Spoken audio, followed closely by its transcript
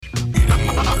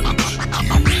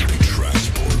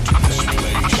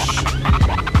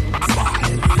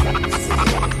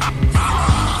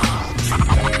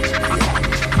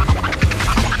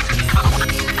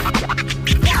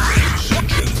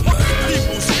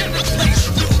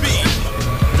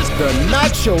the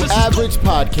Not So Average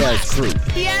podcast crew.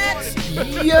 Yes!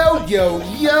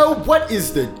 Yo, what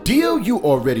is the deal? You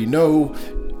already know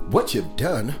what you've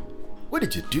done. What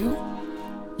did you do?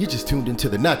 You just tuned into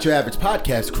the Not Your Average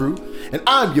podcast crew, and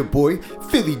I'm your boy,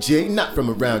 Philly J, not from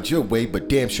around your way, but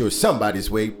damn sure somebody's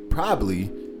way,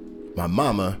 probably my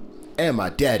mama and my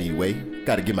daddy way.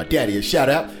 Gotta give my daddy a shout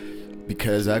out,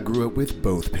 because I grew up with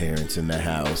both parents in the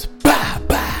house. Bow,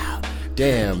 bow.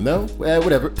 Damn, no?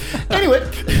 Whatever. Anyway,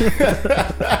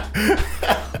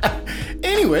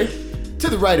 to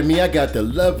the right of me, I got the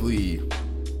lovely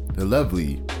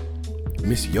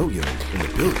Miss Yo-Yo in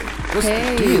the building. What's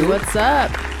the deal? What's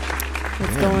up?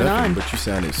 What's going on? But you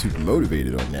sounded super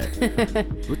motivated on that.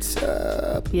 What's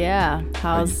up? Yeah.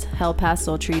 How's El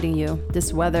Paso treating you?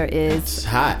 This weather It's is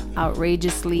hot.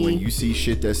 outrageously. When you see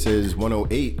shit that says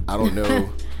 108, I don't know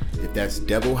if that's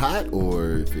devil hot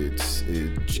or if it's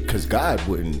because God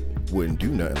wouldn't do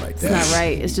nothing like that. It's not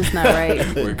right. It's just not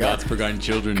right. We're God's forgotten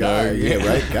children, God, dog. yeah,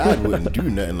 right. God wouldn't do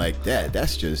nothing like that.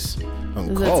 That's just uncalled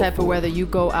This is the type for. of weather you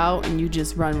go out and you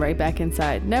just run right back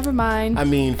inside. Never mind. I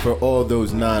mean, for all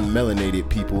those non-melanated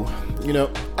people, you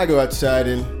know, I go outside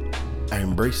and I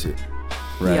embrace it.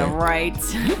 Right. Yeah, right.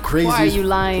 You crazy? Why are you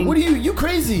lying? What are you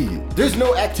crazy? There's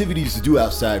no activities to do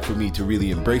outside for me to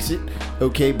really embrace it.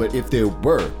 Okay, but if there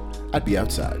were, I'd be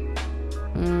outside.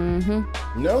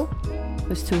 Mm-hmm. No?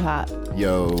 It's too hot.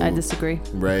 Yo. I disagree.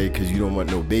 Right, because you don't want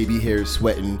no baby hair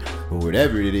sweating or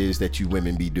whatever it is that you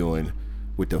women be doing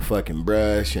with the fucking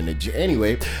brush and the...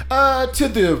 Anyway, to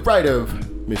the right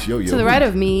of Miss Yo-Yo. To the right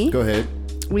of me, Go ahead.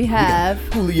 we have...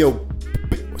 Julio.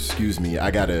 Excuse me,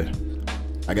 I gotta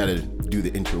do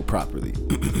the intro properly.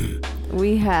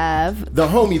 We have... The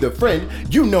homie, the friend,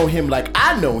 you know him like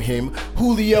I know him,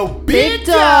 Julio Big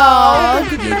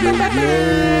Dog.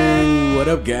 Yo. What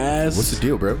up, guys? What's the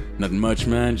deal, bro? Nothing much,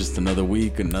 man. Just another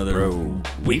week,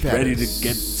 week had ready a to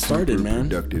get started, super man.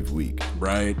 Productive week.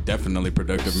 Right, definitely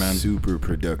productive, man. Super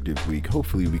productive week.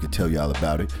 Hopefully we can tell y'all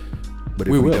about it. But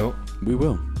if We we will. don't, We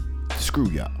will. screw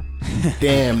y'all.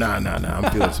 Damn, nah. I'm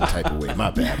feeling some type of way.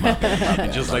 My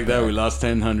bad. Just like that, we lost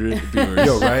 1,000 viewers.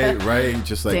 Yo, right?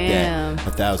 Just like Damn. that.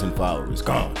 1,000 followers.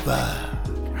 Gone.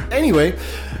 Anyway,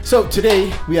 so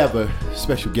today we have a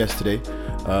special guest today.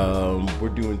 We're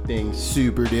doing things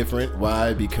super different.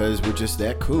 Why? Because we're just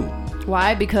that cool.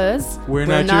 Why? Because We're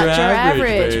not your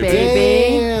average,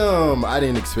 baby. Damn, I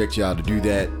didn't expect y'all to do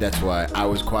that. That's why I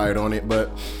was quiet on it,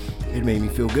 but it made me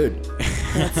feel good.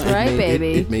 That's right,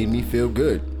 baby. It made me feel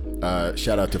good.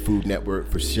 Shout out to Food Network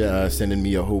for sending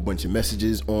me a whole bunch of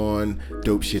messages on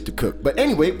dope shit to cook. But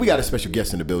anyway, we got a special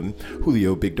guest in the building.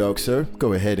 Julio, Big Dog, sir.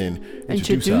 Go ahead and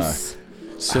introduce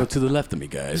So to the left of me,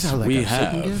 guys, like we our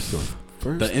second have guest, or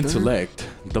first, the third? intellect,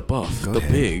 the buff, Go the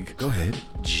ahead. pig, Go ahead.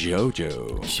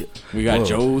 JoJo. Shit. We got Whoa.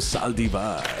 Joe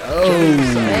Saldivar.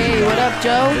 Hey, what up,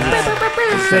 Joe?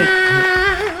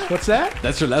 What's that?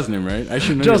 That's your last name, right? I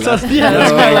should know your Joe last name. Yeah,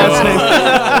 that's my last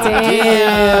name.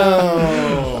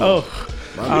 Damn. Oh,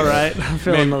 all right. I'm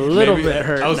feeling a little bit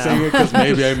hurt I was now. saying it because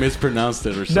maybe I mispronounced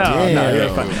it or something. No, you're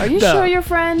Damn. fine. Are you No. sure you're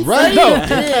friends? Right? No.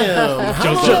 Damn.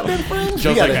 How long y'all been friends?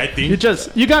 Joe's We like, gotta- I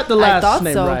think. You got the last thought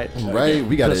name so. right. Right?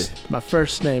 We got to... Because my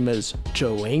first name is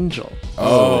JoeAngel.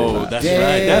 Oh, that's right.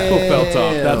 That's what felt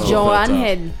off. That's what felt off.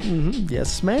 JoeAngel.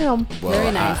 Yes, ma'am. Well,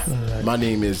 Very nice. my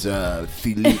name is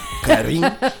Philippe Karim.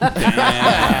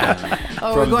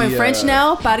 Oh, we're From going the, French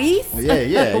now? Paris?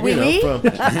 Yeah. Oui, you know, oui. from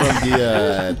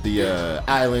the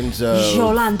islands of...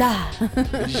 Yolanda.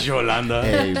 Yolanda.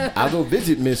 Hey, I'll go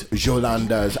visit Miss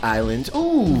Yolanda's islands.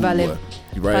 Ooh. Parlez-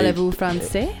 Right. Parlez-vous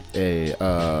français? Hey,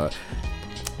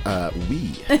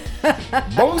 oui.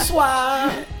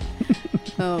 Bonsoir.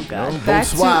 Oh, God. Well, Back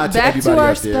bonsoir to to everybody our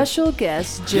out there. special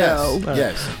guest, Joe.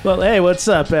 Yes. Well, hey, what's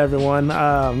up, everyone?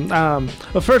 Well,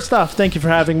 first off, thank you for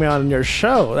having me on your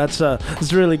show.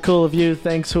 It's really cool of you.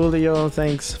 Thanks, Julio.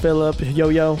 Thanks, Philip.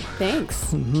 Yo-Yo.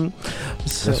 Thanks.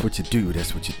 So, That's what you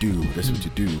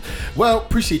do. Well,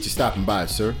 appreciate you stopping by,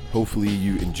 sir. Hopefully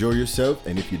you enjoy yourself,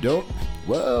 and if you don't,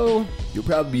 well, you'll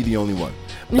probably be the only one.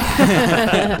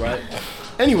 Right?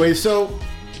 Anyway, so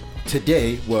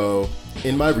today, well,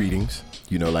 in my readings,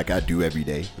 you know, like I do every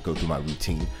day, I go through my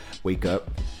routine, wake up,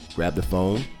 grab the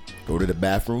phone, go to the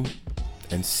bathroom,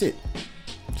 and sit.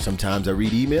 Sometimes I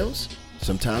read emails.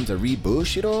 Sometimes I read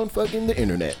bullshit on fucking the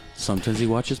internet. Sometimes he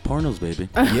watches pornos, baby.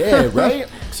 Yeah, right.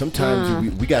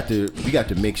 Sometimes we got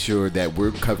to make sure that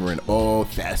we're covering all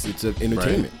facets of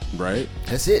entertainment. Right?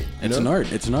 That's it. It's an art.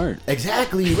 It's an art.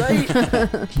 Exactly right.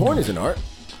 Porn is an art.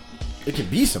 It can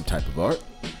be some type of art.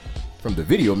 From the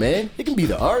video, man, it can be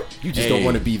the art. You just don't Hey.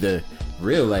 want to be the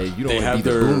real. Like, you don't want to be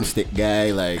the boomstick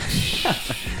guy. Like,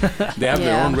 they have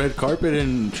their own red carpet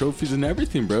and trophies and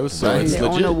everything, bro. So it's their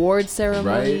legit. own award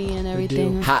ceremony and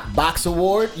everything. Hot Box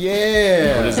Award,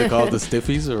 yeah. What is it called? The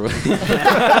Stiffies or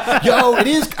what? Yo, it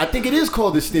is. I think it is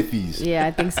called the Stiffies. Yeah,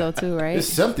 I think so too. Right? It's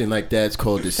something like that. It's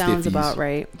called the Stiffies. Sounds about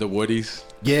right. The Woodies.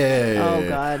 Yeah. Oh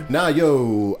God. Nah,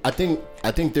 yo, I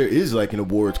think there is like an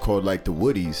awards called like the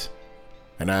Woodies,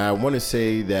 and I want to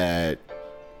say that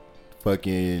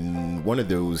fucking one of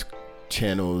those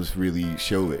channels really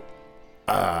show it.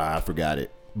 I forgot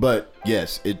it, but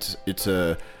yes, it's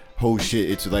a whole shit.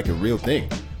 It's like a real thing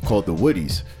called the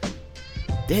Woodies.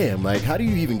 Damn, like how do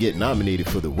you even get nominated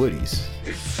for the Woodies?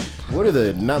 What are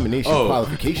the nomination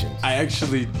qualifications? I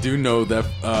actually do know that.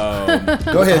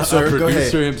 Go ahead, sir. A Go ahead.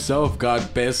 producer himself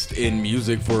got best in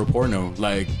music for a porno.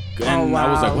 Like, and wow.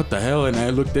 I was like, what the hell? And I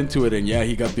looked into it, and yeah,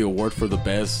 he got the award for the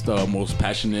best, most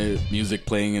passionate music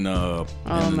playing in a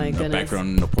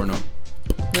background in a porno.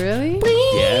 Really?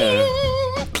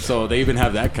 Yeah. So they even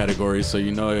have that category. So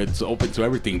you know it's open to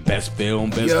everything. Best film,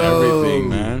 best everything,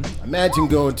 man. Imagine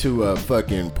going to a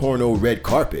fucking porno red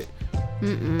carpet.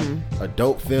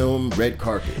 Adult film red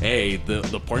carpet. Hey,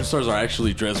 the porn stars are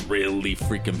actually dressed really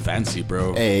freaking fancy,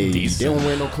 bro. Hey, decent. They don't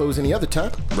wear no clothes any other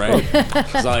time. Right.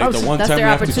 It's like the one that's time their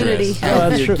we have opportunity. to dress. Oh,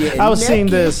 that's true. Getting I was seeing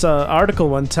naked. this article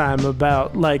one time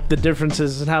about like the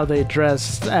differences in how they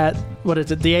dressed at the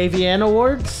AVN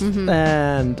Awards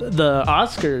and the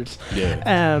Oscars. Yeah.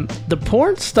 And the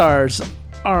porn stars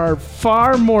are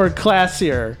far more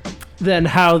classier than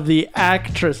how the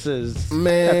actresses at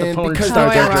the porn because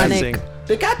stars they're are ironic. dressing.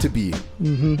 They got to be.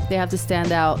 They have to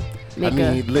stand out.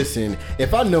 Listen,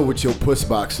 if I know what your puss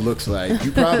box looks like,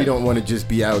 you probably don't want to just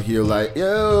be out here like,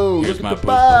 yo, Here's look my at the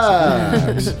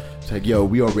puss box. It's like, yo,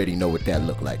 we already know what that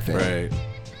look like, fam.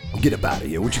 Right. Get up out of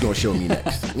here. What you gonna show me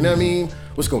next? You know what I mean?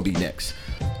 What's gonna be next?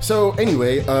 So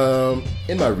anyway,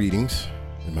 in my readings,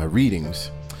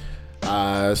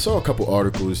 I saw a couple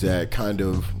articles that kind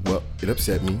of, it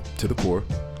upset me to the core.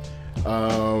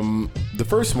 The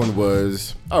first one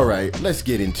was, all right, let's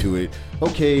get into it.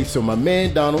 Okay, so my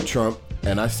man Donald Trump,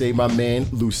 and I say my man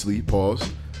loosely, pause.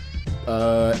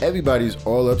 Everybody's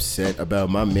all upset about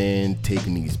my man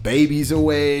taking these babies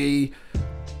away,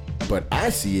 but I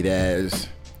see it as,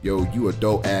 yo, you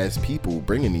adult ass people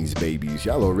bringing these babies.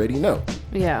 Y'all already know.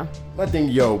 Yeah. My thing,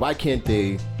 yo, why can't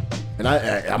they? And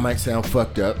I might sound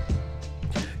fucked up.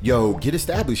 Yo, get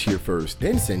established here first,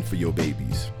 then send for your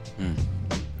babies.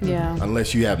 Yeah.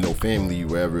 Unless you have no family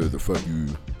wherever the fuck you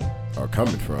are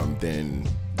coming from, then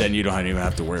you don't even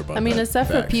have to worry about I mean, that. except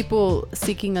for Facts. people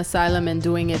seeking asylum and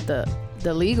doing it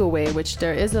the legal way, which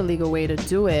there is a legal way to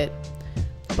do it,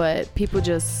 but people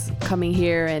just coming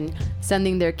here and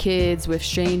sending their kids with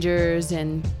strangers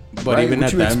and. But Right, even what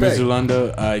at you that, expect? Ms.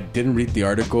 Yolanda, I didn't read the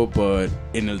article, but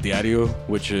in El Diario,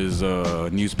 which is a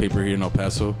newspaper here in El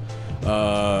Paso,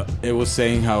 it was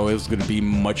saying how it was going to be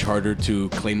much harder to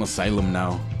claim asylum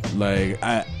now. Like,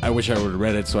 I wish I would have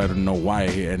read it, so I don't know why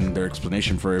and their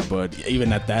explanation for it. But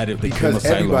even at that, if they claim because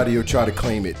asylum, everybody will try to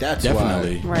claim it. That's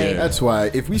definitely, why. Right. yeah. That's why.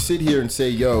 If we sit here and say,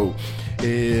 yo,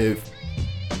 if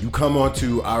you come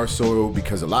onto our soil,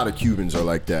 because a lot of Cubans are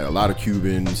like that. A lot of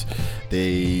Cubans,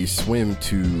 they swim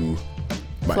to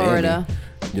Miami. Florida.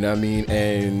 You know what I mean?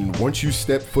 And once you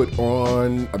step foot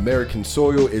on American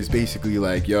soil, it's basically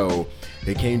like, yo,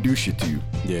 they can't do shit to you.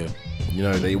 Yeah. You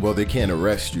know, they can't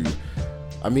arrest you.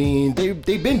 I mean, they've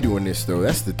been doing this though.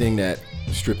 That's the thing that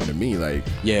is stripping to me. Like,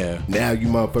 Yeah. now you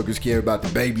motherfuckers care about the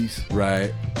babies.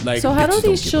 Right. Like, So how do bitches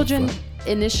don't these give a children fuck.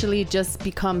 initially just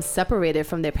become separated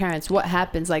from their parents? What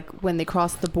happens, like when they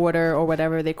cross the border or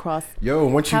whatever they cross? Yo,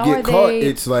 once you How get are caught, they-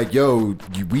 it's like, yo,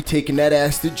 we taking that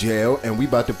ass to jail, and we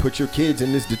about to put your kids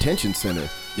in this detention center.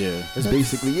 yeah. That's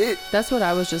basically it. That's what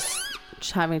I was just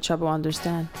having trouble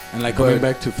understand. And like coming But-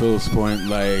 back to Phil's point,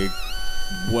 like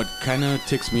what kind of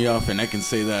ticks me off, and I can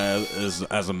say that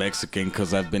as a Mexican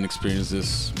because I've been experiencing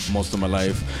this most of my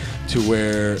life, to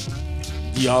where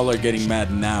y'all are getting mad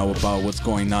now about what's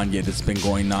going on, yet it's been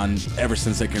going on ever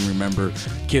since I can remember.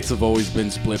 Kids have always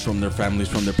been split from their families,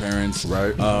 from their parents.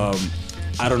 Right.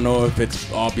 I don't know if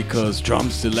it's all because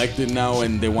Trump's elected now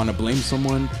and they want to blame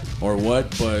someone or what,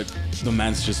 but the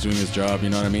man's just doing his job, you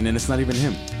know what I mean? And it's not even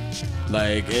him.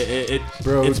 Like,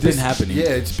 Bro, it's been happening.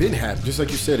 Yeah, it's been happening. Just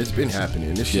like you said, it's been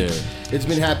happening. This shit, Yeah. it's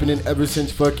been happening ever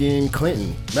since fucking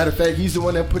Clinton. Matter of fact, he's the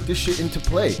one that put this shit into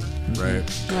play. Right.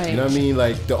 Right. You know what I mean?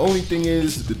 Like, the only thing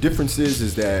is, the difference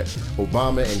is that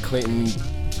Obama and Clinton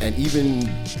and even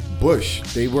Bush,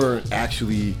 they weren't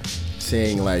actually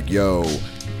saying like, yo,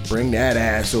 bring that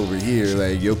ass over here.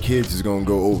 Like, your kids is gonna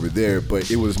go over there. But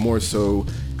it was more so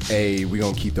hey, we're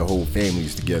going to keep the whole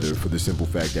families together for the simple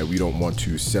fact that we don't want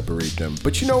to separate them.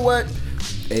 But you know what?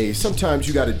 Hey, sometimes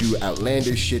you got to do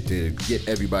outlandish shit to get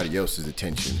everybody else's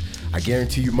attention. I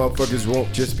guarantee you motherfuckers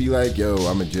won't just be like, yo,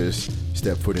 I'm going to just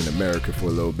step foot in America for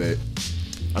a little bit.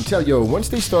 I'm telling you, once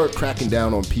they start cracking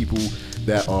down on people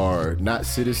that are not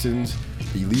citizens,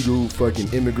 illegal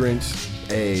fucking immigrants,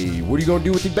 hey, what are you going to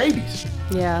do with the babies?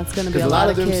 Yeah, it's going to be a lot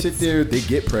of them kids. sit there, they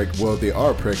get pregnant, well, they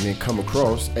are pregnant, come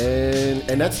across, and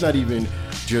that's not even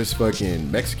just fucking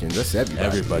Mexicans, that's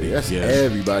everybody. That's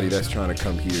everybody that's trying to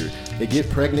come here. They get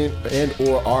pregnant and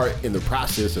or are in the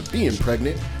process of being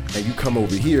pregnant, and you come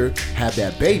over here, have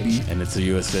that baby. And it's a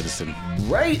U.S. citizen.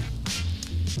 Right.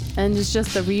 And it's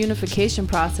just the reunification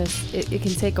process. It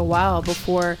can take a while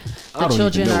before the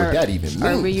children are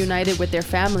reunited with their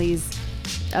families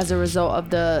as a result of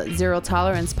the zero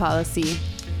tolerance policy,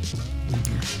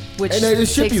 which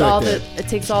takes all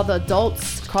the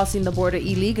adults crossing the border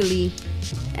illegally,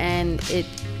 and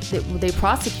they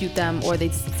prosecute them or they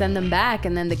send them back,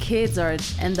 and then the kids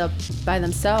end up by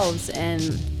themselves, and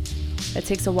it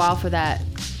takes a while for that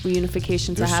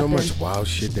reunification to happen. There's so much wild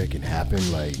shit that can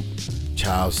happen, like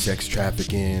child sex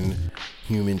trafficking,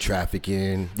 human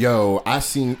trafficking. Yo, I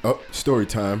seen story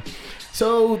time.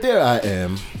 So there I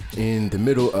am in the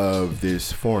middle of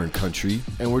this foreign country,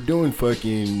 and we're doing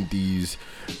fucking these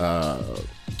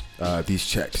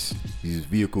checks, these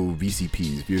vehicle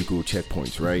VCPs, vehicle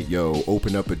checkpoints, right? Yo,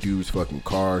 open up a dude's fucking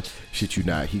car, shit you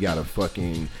not, he got a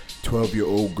fucking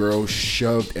 12-year-old girl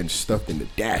shoved and stuffed in the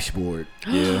dashboard.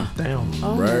 Yeah. Damn.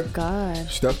 Oh right? my God.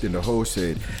 Stuffed in the hole.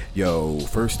 Said, yo,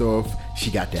 first off, she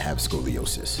got to have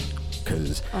scoliosis.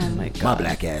 Cause my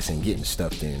black ass ain't getting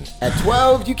stuffed in. At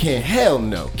 12, you can't, hell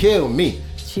no. Kill me.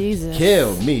 Jesus.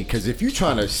 Kill me. Cause if you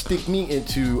trying to stick me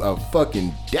into a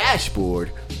fucking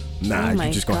dashboard, nah,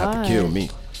 you just gonna have to kill me.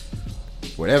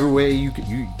 Whatever way you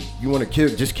want to kill,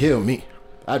 just kill me.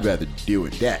 I'd rather deal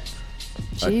with that.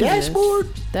 Jesus. A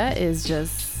dashboard? That is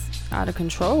just out of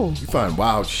control. You find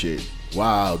wild shit.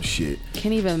 Wild shit.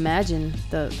 Can't even imagine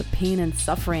the pain and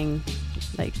suffering.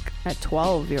 Like at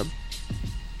 12,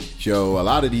 Joe, a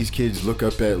lot of these kids look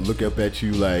up at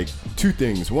you like two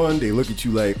things. One, they look at you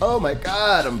like, oh my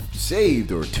God, I'm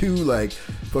saved. Or two, like,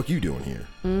 fuck you doing here?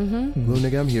 Mm-hmm. Well,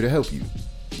 nigga, I'm here to help you.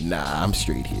 Nah, I'm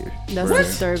straight here. That's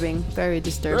disturbing. Very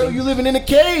disturbing. Bro, you living in a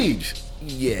cage.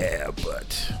 Yeah,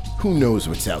 but who knows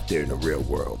what's out there in the real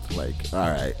world? Like, all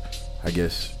right, I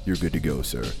guess you're good to go,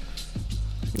 sir.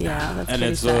 Yeah, that's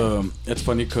and sad. It's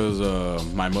funny because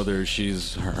my mother,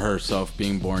 she's herself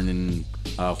being born in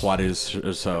Juarez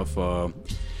herself.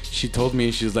 She told me,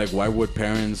 she's like, why would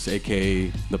parents,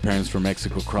 aka the parents from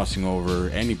Mexico crossing over,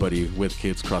 anybody with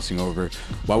kids crossing over,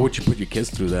 why would you put your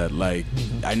kids through that? Like,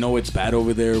 I know it's bad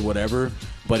over there, whatever,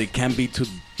 but it can't be to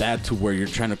where you're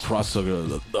trying to cross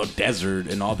a desert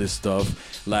and all this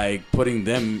stuff, like putting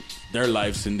their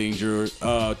lives in danger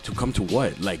to come to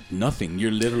what? Like nothing.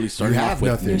 You're literally starting off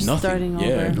with You're nothing. starting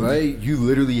yeah, over. Right? You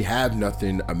literally have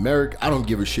nothing. America, I don't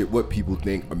give a shit what people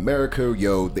think. America,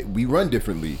 yo, we run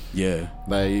differently. Yeah.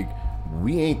 Like,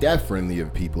 we ain't that friendly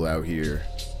of people out here,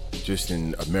 just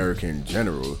in America in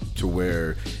general, to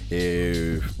where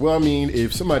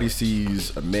if somebody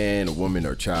sees a man, a woman,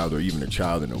 or a child, or even a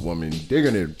child and a woman, they're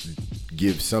gonna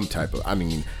give some type of, I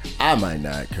might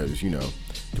not, because,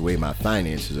 the way my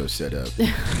finances are set up,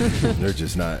 they're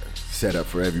just not set up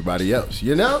for everybody else,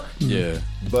 Yeah.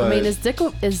 But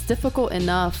it's difficult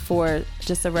enough for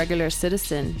just a regular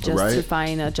citizen to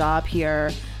find a job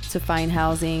here, to find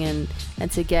housing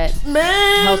and to get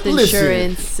health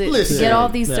insurance, to get all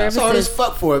these services. It's hard as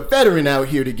fuck for a veteran out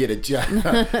here to get a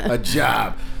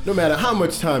job, no matter how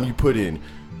much time you put in.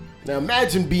 Now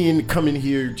imagine coming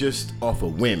here just off a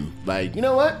whim. Like, you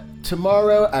know what?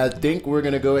 Tomorrow, I think we're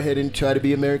gonna go ahead and try to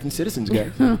be American citizens,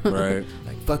 guys. Right.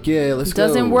 Like, fuck yeah, let's go.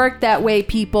 Doesn't work that way,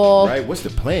 people. Right? What's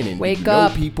the planning? Wake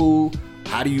up, people.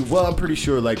 How do you? Well, I'm pretty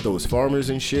sure like those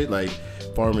farmers and shit, like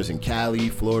farmers in Cali,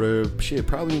 Florida, shit,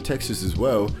 probably in Texas as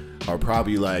well, are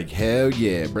probably like, hell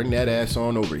yeah, bring that ass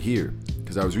on over here.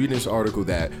 Because I was reading this article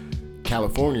that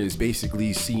California is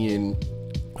basically seeing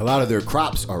a lot of their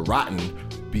crops are rotten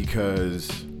because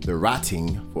they're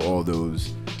rotting for all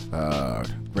those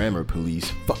grammar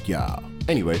police. Fuck y'all.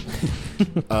 Anyway,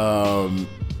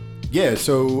 yeah.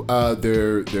 So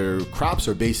their crops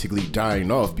are basically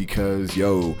dying off because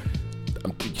they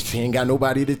ain't got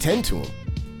nobody to tend to them.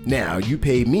 Now you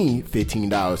pay me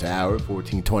 $15 an hour,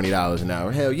 $14, $20 an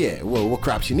hour. Hell yeah. Well, what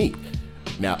crops you need?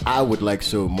 Now I would like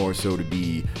more so to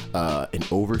be an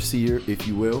overseer, if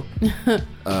you will,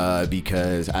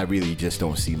 because I really just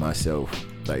don't see myself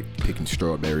like picking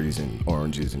strawberries and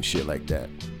oranges and shit like that.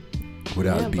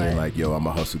 without being like, yo, I'm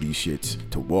gonna hustle these shits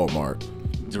to Walmart.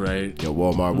 Right. Yo,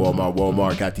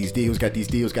 Walmart, got these deals.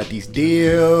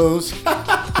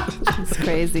 It's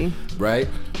crazy. Right?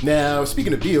 Now,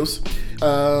 speaking of deals,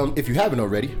 if you haven't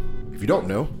already, if you don't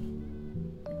know,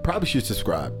 you probably should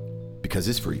subscribe because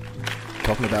it's free.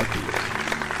 Talking about deals.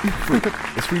 Free.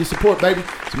 It's free to support, baby.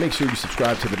 So make sure you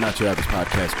subscribe to the Not Your Average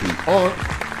Podcast crew on,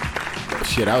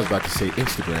 I was about to say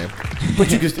Instagram, but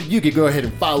you could go ahead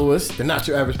and follow us, the Not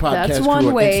Your Average Podcast crew on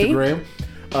Instagram.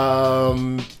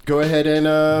 Go ahead and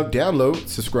download,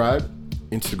 subscribe.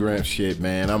 Instagram shit,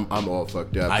 man. I'm all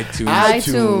fucked up.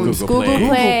 iTunes, Google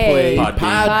Play,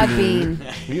 Podbean.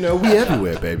 You know, we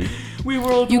everywhere, baby. We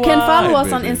worldwide. You can follow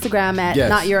us on Instagram at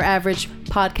Not Your Average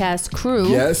Podcast Crew.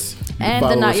 Yes. And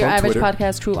the Not Your Average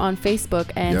Podcast Crew on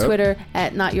Facebook and Twitter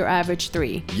at Not Your Average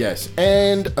 3. Yes.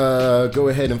 And go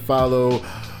ahead and follow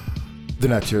the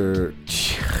Not Your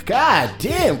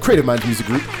Creative Minds Music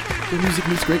Group. Where music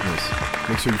meets greatness.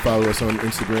 Make sure you follow us on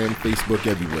Instagram, Facebook,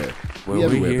 everywhere. We're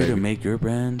here to make your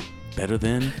brand better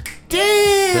than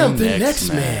the next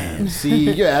man.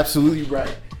 See, you're absolutely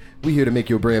right. We're here to make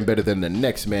your brand better than the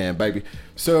next man, baby.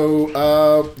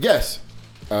 So, yes.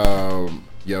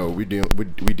 Yo, we're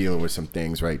dealing with some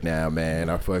things right now, man.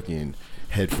 Our fucking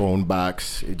headphone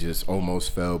box, it just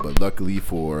almost fell, but luckily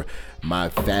for my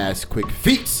fast, quick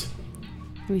feet,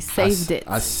 we saved it.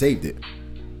 I saved it.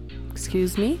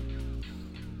 Excuse me?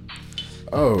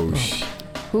 Oh,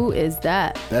 who is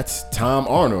that? That's Tom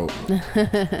Arnold.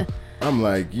 I'm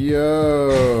like,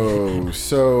 yo.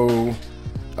 So,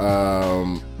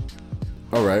 all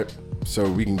right. So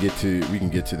we can get to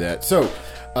that. So,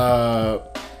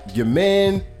 your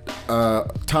man,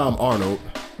 Tom Arnold,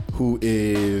 who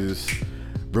is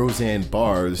Roseanne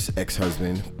Barr's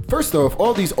ex-husband. First off,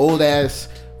 all these old ass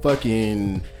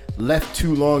fucking left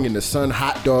too long in the sun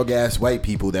hot dog ass white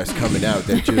people that's coming out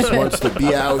that just wants to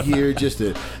be out here just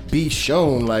to be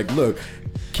shown like, look,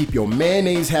 keep your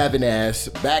mayonnaise having ass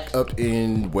back up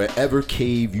in wherever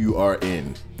cave you are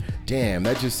in. Damn,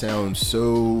 that just sounds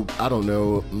so, I don't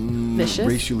know,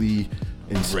 racially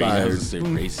inspired.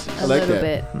 Racist. I like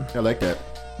that. I like that.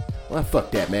 Well,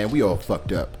 fuck that, man. We all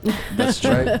fucked up. That's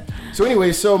right. So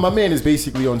anyway, so my man is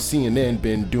basically on CNN,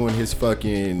 been doing his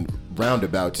fucking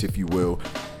roundabouts, if you will.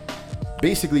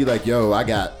 Basically like, yo, I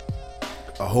got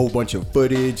a whole bunch of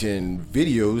footage and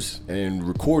videos and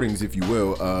recordings, if you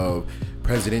will, of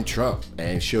President Trump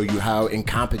and show you how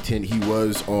incompetent he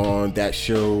was on that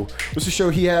show. What's the show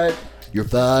he had? You're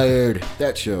Fired.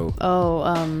 That show.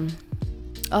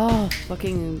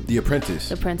 Fucking The Apprentice.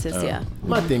 The Apprentice, yeah.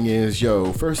 My thing is,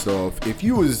 yo, first off, if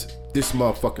you was this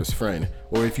motherfucker's friend,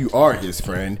 or if you are his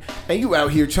friend, and you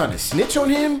out here trying to snitch on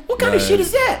him, what kind of shit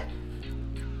is that?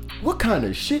 What kind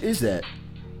of shit is that?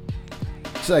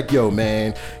 It's like, yo,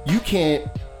 man, you can't,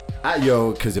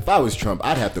 because if I was Trump,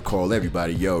 I'd have to call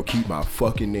everybody, yo, keep my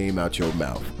fucking name out your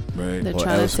mouth. Right. They're or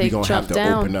trying else to take we gonna Trump have to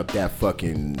down. open up that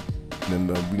fucking,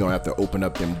 we gonna have to open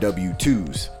up them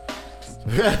W-2s.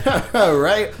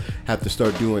 Right? Have to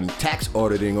start doing tax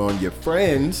auditing on your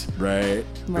friends. Right.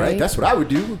 That's what I would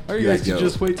do. Or you guys can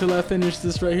just wait till I finish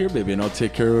this right here, baby, and I'll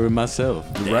take care of it myself.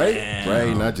 Right? Damn. Right.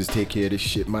 And I just take care of this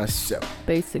shit myself.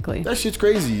 Basically. That shit's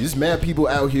crazy. There's mad people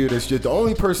out here that's just the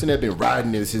only person that been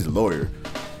riding is his lawyer,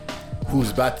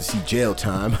 who's about to see jail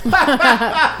time.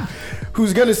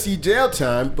 Who's gonna see jail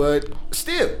time, but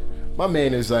still, my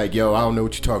man is like, yo, I don't know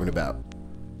what you're talking about.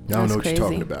 I don't know what you're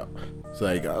talking about. It's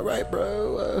like, all right,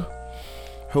 bro.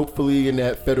 Hopefully in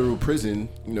that federal prison,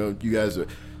 you know, you guys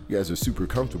are super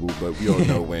comfortable, but we all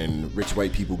know when rich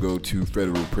white people go to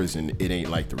federal prison, it ain't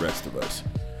like the rest of us.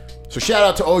 So shout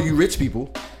out to all you rich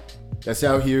people that's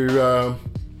out here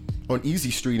on Easy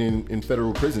Street in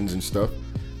federal prisons and stuff.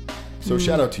 So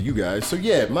shout out to you guys. So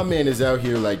yeah, my man is out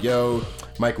here like, yo,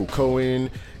 Michael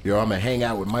Cohen, yo, I'm gonna hang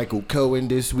out with Michael Cohen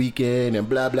this weekend and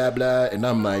blah, blah, blah. And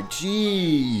I'm like,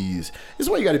 geez. This is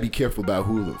why you gotta be careful about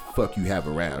who the fuck you have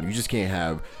around. You just can't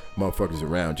have motherfuckers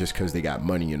around just because they got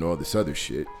money and all this other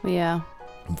shit. Yeah.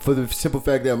 For the simple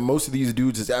fact that most of these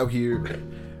dudes is out here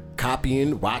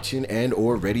copying, watching, and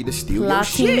or ready to steal your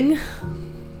shit.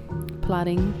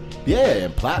 Plotting. Yeah,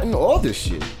 and plotting all this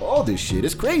shit. All this shit.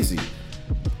 It's crazy.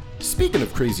 Speaking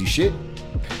of crazy shit,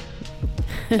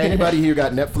 anybody here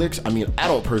got Netflix? I mean, I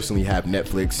don't personally have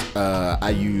Netflix. I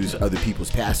use other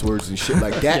people's passwords and shit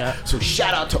like that. Yeah. So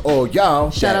shout out to all y'all.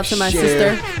 Shout out to my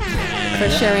sister for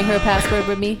sharing her password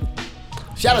with me.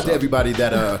 Shout out to everybody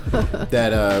that's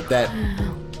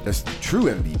the true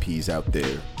MVPs out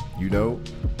there. You know,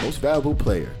 most valuable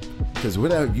player. Because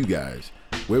without you guys,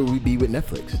 where would we be with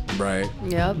Netflix? Right.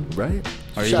 Yep. Right?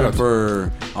 Or even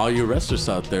for all you wrestlers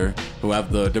out there who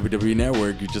have the WWE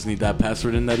Network, you just need that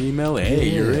password in that email. Hey,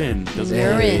 you're in.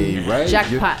 You're in. Right?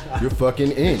 Jackpot. You're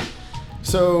fucking in.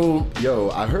 So,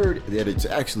 yo, I heard that it's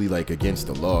actually like against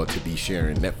the law to be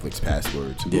sharing Netflix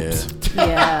passwords. Oops.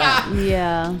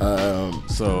 Yeah.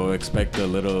 So expect a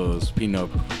little spin-up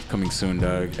coming soon,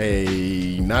 dog.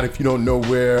 Hey, not if you don't know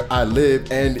where I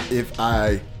live and if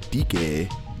I DK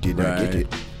did not get it.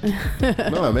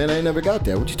 No, man, I ain't never got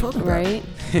that. What you talking about? Right.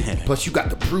 Plus, you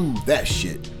got to prove that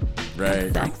shit. Right.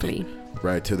 Exactly.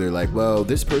 Right, till they're like, well,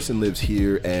 this person lives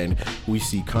here and we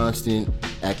see constant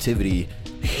activity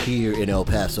here in El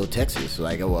Paso, Texas.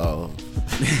 Like, well,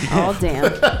 Oh damn.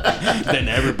 Then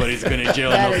everybody's going to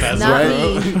jail in That El is Paso.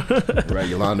 not me. right,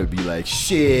 Yolanda be like,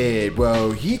 shit,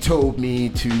 well, he told me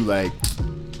to, like,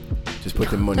 just put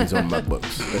the monies on my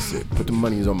books. That's it. Put the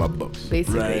monies on my books.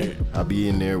 Basically. Right. I'll be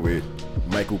in there with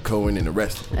Michael Cohen and the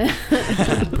rest of them.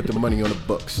 Put the money on the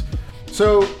books.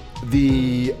 So,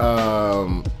 the,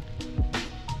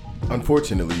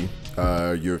 unfortunately,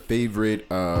 your favorite,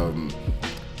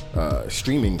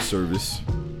 streaming service,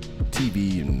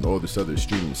 TV and all this other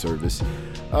streaming service,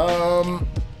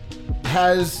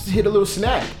 has hit a little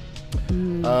snag.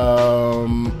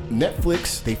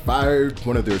 Netflix, they fired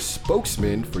one of their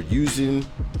spokesmen for using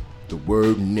the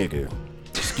word nigger.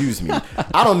 Excuse me.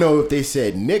 I don't know if they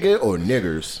said nigger or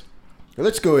niggers.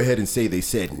 Let's go ahead and say they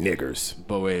said niggers.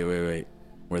 But wait.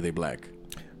 Were they black?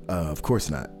 Of course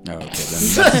not. Oh, okay.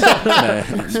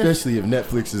 Then Especially if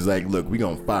Netflix is like, look, we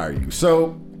gonna fire you.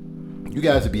 So you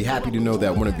guys would be happy to know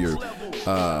that one of your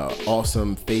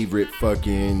awesome favorite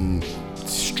fucking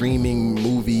streaming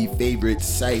movie favorite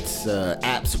sites,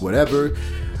 apps, whatever,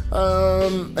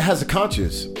 has a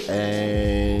conscience,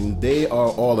 and they are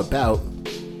all about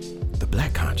the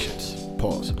black conscience.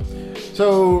 Pause.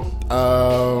 So,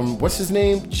 what's his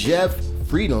name? Jeff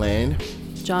Friedland.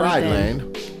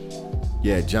 Jonathan.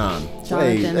 Yeah, John.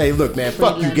 Jonathan Hey, look, man,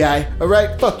 fuck you, guy. All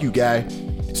right, fuck you, guy.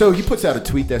 So he puts out a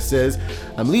tweet that says,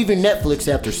 "I'm leaving Netflix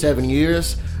after 7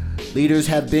 years. Leaders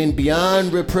have been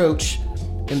beyond reproach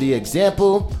in the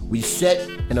example we set,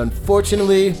 and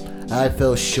unfortunately, I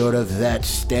fell short of that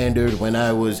standard when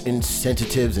I was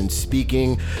insensitive in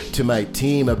speaking to my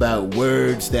team about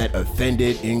words that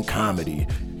offended in comedy.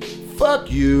 Fuck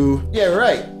you." Yeah,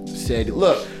 right. Said,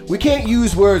 look, we can't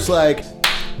use words like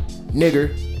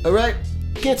nigger, all right?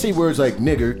 Can't say words like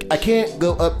nigger. I can't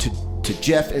go up to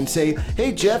Jeff and say,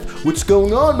 "Hey Jeff, what's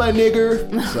going on, my nigger?"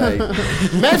 It's like,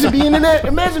 imagine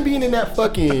being in that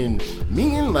fucking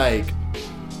meeting, like,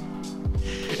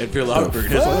 it feel awkward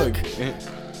as fuck.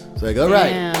 It's like, all right,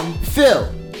 Damn.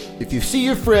 Phil, if you see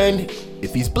your friend,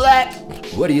 if he's black,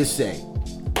 what do you say?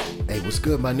 "Hey, what's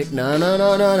good, my nigger?"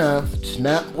 No. It's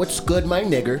not what's good, my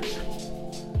nigger.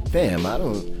 Fam,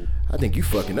 I think you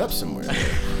fucking up somewhere.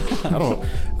 I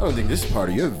don't think this is part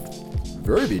of your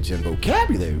verbiage and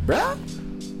vocabulary, bruh.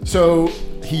 So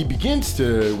he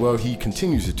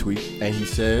continues to tweet, and he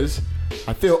says,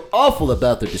 "I feel awful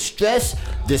about the distress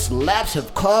this lapse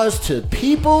have caused to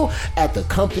people at the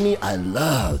company I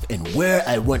love and where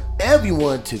I want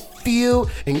everyone to feel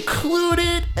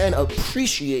included and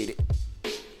appreciated.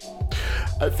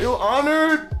 I feel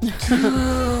honored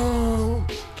to..."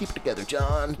 Keep it together,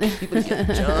 John. Keep it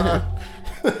together, John.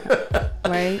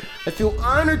 Right. "I feel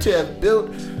honored to have built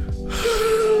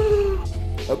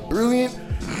a brilliant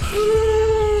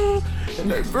and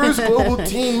diverse global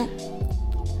team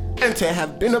and to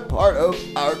have been a part of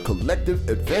our collective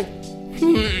event."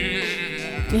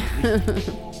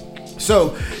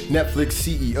 So, Netflix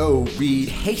CEO Reed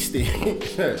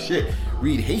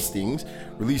Hastings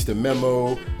released a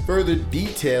memo further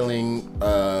detailing,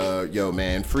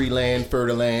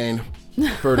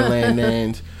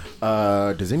 Furterland.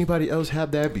 Does anybody else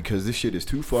have that? Because this shit is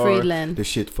too far. Friedland. This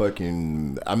shit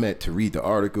fucking... I meant to read the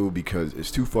article because it's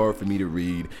too far for me to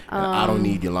read. And I don't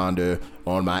need Yolanda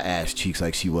on my ass cheeks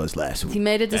like she was last week. He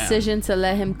made a decision to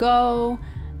let him go.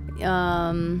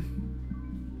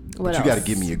 What else? You got to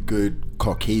give me a good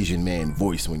Caucasian man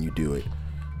voice when you do it.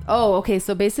 Oh, okay.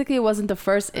 So basically, it wasn't the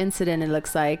first incident. It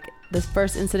looks like the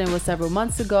first incident was several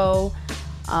months ago.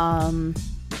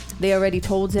 They already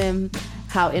told him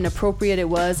how inappropriate it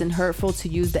was and hurtful to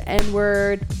use the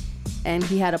N-word, and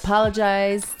he had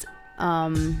apologized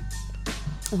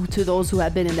to those who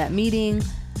had been in that meeting.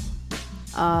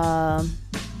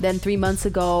 Then 3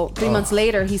 months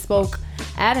later, he spoke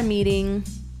at a meeting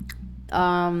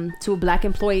to black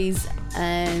employees,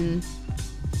 and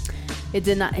he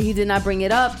did not bring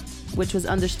it up, which was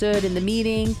understood in the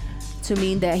meeting to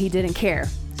mean that he didn't care.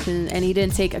 And he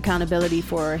didn't take accountability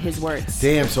for his words.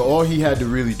 Damn, so all he had to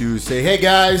really do is say, hey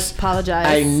guys, apologize.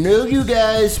 I know you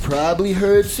guys probably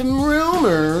heard some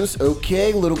rumors,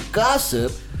 okay, little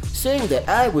gossip, saying that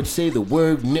I would say the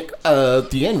word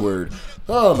the N-word.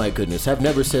 Oh my goodness, I've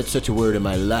never said such a word in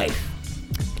my life.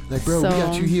 Like, bro, we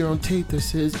got you here on tape that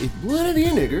says, if you want to be a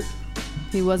nigger.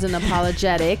 He wasn't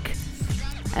apologetic.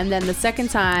 And then the second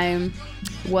time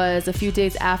was a few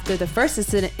days after the first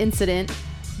incident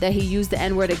that he used the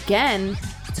N-word again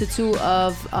to two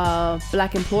of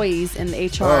black employees in the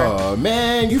HR. Oh,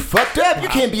 man, you fucked up. You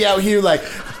can't be out here like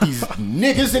these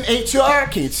niggas in HR.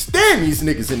 Can't stand these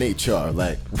niggas in HR.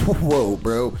 Like, whoa,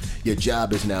 bro, your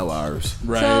job is now ours.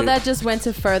 Right. So that just went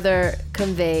to further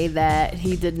convey that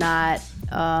he did not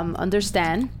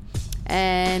understand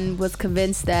and was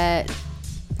convinced that,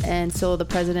 and so the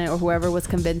president or whoever was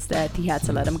convinced that he had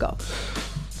to let him go.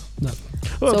 No.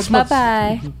 Well, so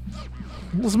bye-bye.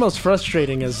 What's most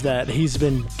frustrating is that he's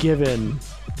been given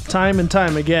time and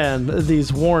time again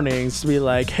these warnings to be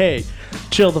like, hey,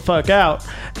 chill the fuck out.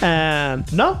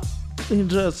 And no, he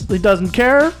doesn't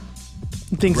care.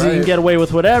 He thinks he can get away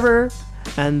with whatever.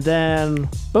 And then,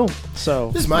 boom.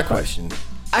 So this is my question.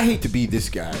 I hate to be this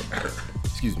guy.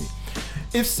 Excuse me.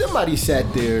 If somebody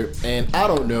sat there and, I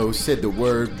don't know, said the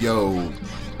word, yo,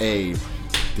 hey,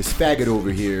 this faggot over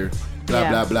here, blah,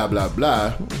 blah, blah, blah, blah,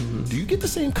 do you get the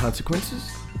same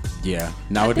consequences? Yeah.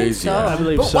 Nowadays, so. yeah. I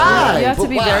believe But so. why? You have to But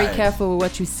be why? very careful with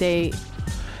what you say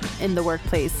in the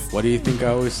workplace. What do you think? I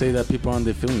always say that people are on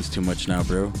their feelings too much now,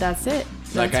 bro. That's it.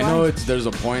 Like, That's I know why. there's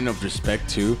a point of respect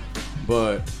too,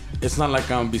 but it's not like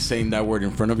I'm gonna be saying that word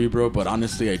in front of you, bro. But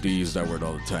honestly, I do use that word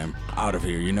all the time. Out of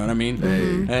here, you know what I mean?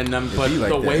 Mm-hmm. And but be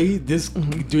like the that. way this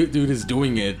dude is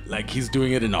doing it, like he's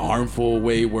doing it in a harmful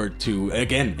way, where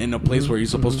in a place where you're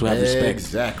supposed to have respect.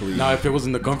 Exactly. Now, if it was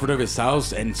in the comfort of his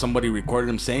house and somebody recorded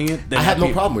him saying it, then I have I'd no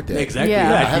be- problem with that. Exactly. Yeah.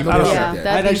 Yeah, I have no I'd be problem pissed. with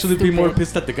that. I'd actually be more stupid.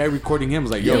 pissed at the guy recording him. I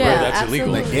was like, yo, Yeah, bro, that's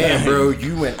illegal. absolutely. Like, damn, bro,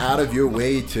 you went out of your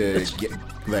way to get,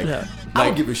 like, I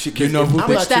don't give a shit. 'Cause You know if who- I'm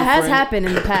Which not that your has friend- happened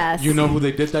in the past. You know who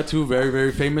they did that to? Very,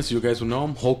 very famous. You guys will know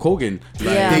him. Hulk Hogan. Like,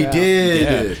 Yeah. They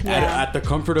did. Yeah. At the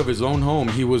comfort of his own home,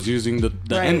 he was using the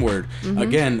Right. N-word.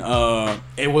 Again,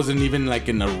 it wasn't even like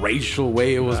in a racial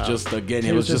way. It was just, again,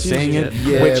 he was just saying using it. it.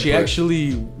 Yeah, which he but-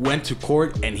 actually went to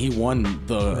court and he won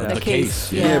the case.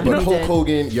 Yeah. Yeah, but he Hulk did.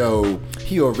 Hogan, yo,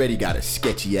 he already got a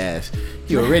sketchy ass.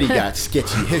 He already got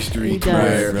sketchy history He to does.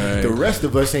 where Right. the rest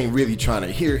of us ain't really trying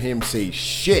to hear him say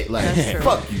shit. Like, That's true.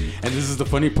 fuck you. And this is the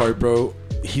funny part, bro.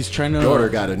 He's trying to Daughter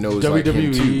got a nose like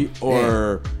him, too.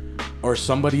 or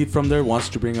somebody from there wants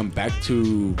to bring him back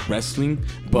to wrestling,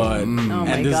 but Oh my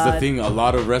and this is the God. thing, a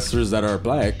lot of wrestlers that are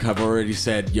black have already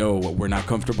said, yo, we're not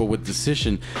comfortable with this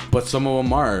decision, but some of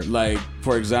them are. Like,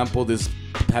 for example, this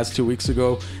past 2 weeks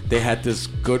ago, they had this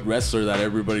good wrestler that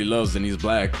everybody loves and he's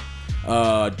black,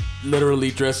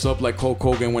 literally dressed up like Hulk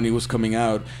Hogan when he was coming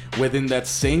out. Within that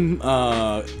same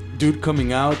dude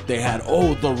coming out, they had,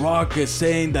 The Rock is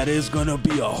saying that it's gonna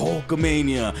be a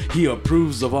Hulkamania. He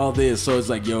approves of all this. So it's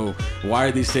like, yo, why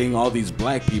are they saying all these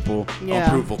black people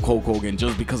approve of Hulk Hogan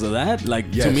just because of that? Like,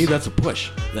 Yes. to me, that's a push.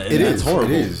 That's It's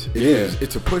horrible. It is.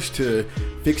 It's a push to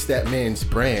fix that man's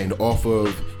brand off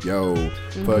of,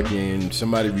 fucking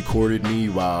somebody recorded me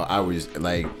while I was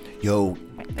like, yo.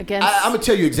 Against, I'm gonna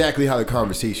tell you exactly how the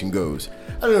conversation goes.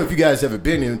 I don't know if you guys ever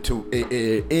been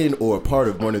in or a part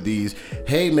of one of these,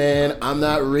 hey man, I'm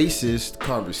not racist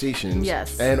conversations.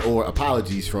 Yes. And or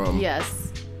apologies from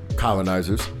yes.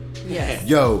 colonizers. Yes.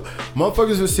 Yo,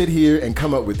 motherfuckers will sit here and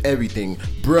come up with everything.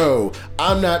 Bro,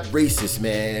 I'm not racist,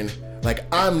 man. Like,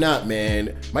 I'm not,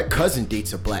 man. My cousin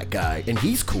dates a black guy, and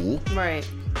he's cool. Right.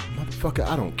 Motherfucker,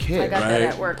 I don't care. I got that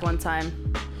at work one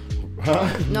time.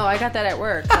 No, I got that at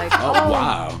work. Like, Oh,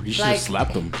 wow. You should have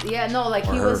slapped him. Yeah, no, like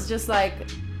Or he her. was just like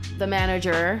the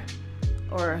manager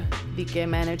or VK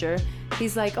manager.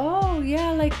 He's like, oh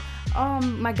yeah, like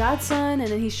my godson, and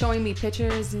then he's showing me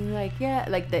pictures, and he's like, yeah,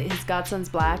 like his godson's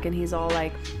black, and he's all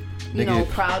like, you know,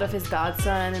 proud of his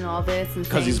godson and all this, and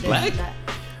Because saying he's this black? and that.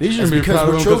 They shouldn't be because proud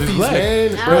of we're him because trophies, he's black.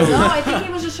 man. I Bro. don't know. I think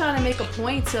he was just trying to make a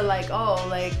point to like, oh,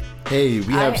 like. Hey,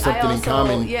 we have something in also,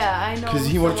 common. Yeah, I know. Because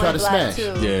he want to try to someone smash.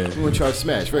 black, too. Yeah. He want to try to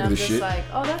smash And regular I'm just shit. like,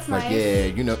 oh, that's Like, nice. yeah,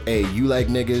 you know, hey, you like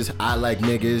niggas, I like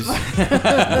niggas.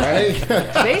 Right?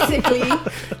 Basically.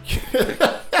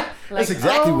 That's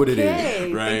exactly what it is.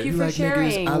 Okay, Right. thank you You for like niggas,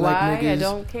 sharing. I like Why? I niggas.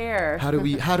 don't care. How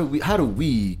do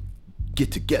we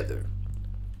get together?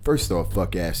 First off,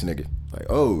 fuck ass nigga. Like,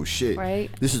 oh shit. Right.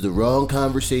 This is the wrong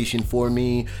conversation for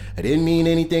me. I didn't mean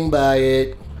anything by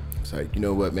it. It's like, you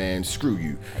know what, man? Screw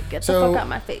you. Get the fuck out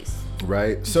my face.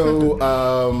 Right. So,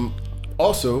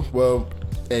 also, well,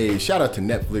 Hey, shout out to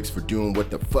Netflix for doing what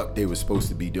the fuck they were supposed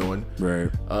to be doing. Right.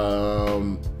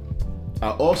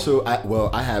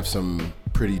 I have some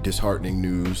pretty disheartening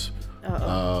news.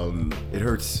 It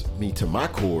hurts me to my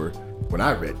core when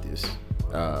I read this.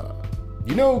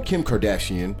 Kim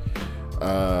Kardashian,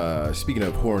 speaking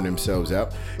of whoring themselves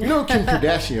out, Kim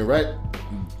Kardashian, right?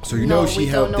 So she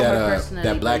helped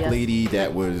that black lady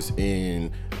that was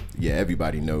in,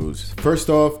 everybody knows. First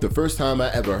off, the first time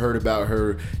I ever heard about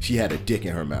her, she had a dick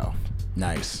in her mouth.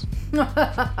 Nice.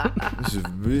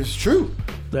 It's true.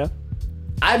 Yeah.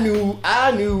 I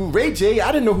knew Ray J.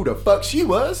 I didn't know who the fuck she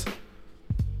was.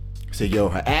 I said,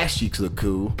 her ass cheeks look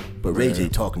cool, but Ray J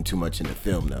talking too much in the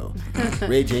film though.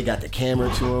 Ray J got the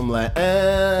camera to him like,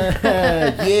 yeah.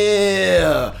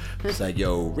 It's like,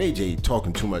 Ray J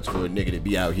talking too much for a nigga to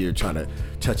be out here trying to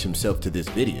touch himself to this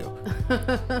video.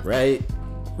 Right?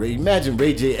 Imagine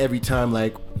Ray J every time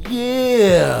like,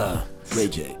 yeah, Ray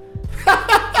J.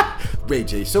 Ray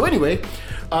J. So anyway,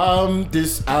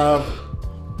 this,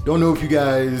 don't know if you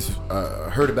guys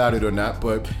heard about it or not,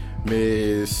 but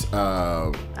Miss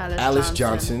Alice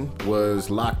Johnson was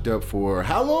locked up for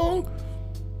how long?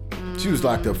 She was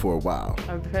locked up for a while.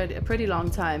 A pretty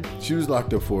long time. She was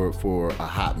locked up for a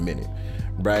hot minute,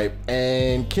 right?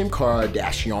 And Kim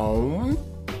Kardashian.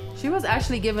 She was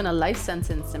actually given a life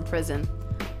sentence in prison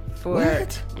for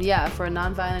a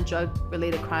non-violent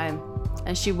drug-related crime,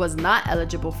 and she was not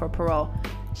eligible for parole.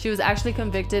 She was actually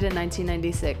convicted in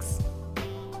 1996.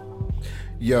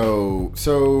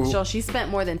 So she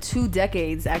spent more than 2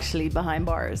 decades actually behind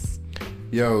bars.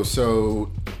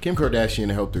 So Kim Kardashian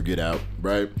helped her get out,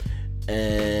 right?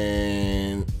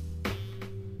 And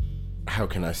how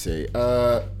can I say?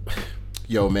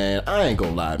 Man, I ain't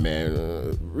gonna lie,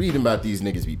 man. Reading about these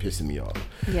niggas be pissing me off.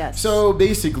 Yes. So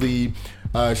basically,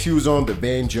 she was on the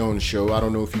Van Jones show. I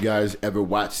don't know if you guys ever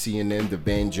watch CNN, the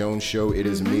Van Jones show. It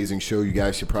is an amazing show. You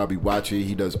guys should probably watch it.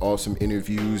 He does awesome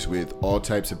interviews with all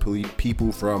types of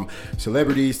people, from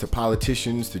celebrities to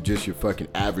politicians to just your fucking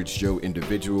average Joe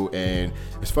individual. And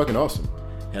it's fucking awesome.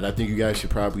 And I think you guys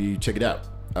should probably check it out.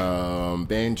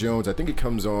 Van Jones, I think it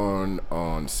comes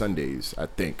on Sundays, I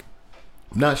think.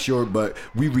 I'm not sure, but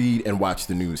we read and watch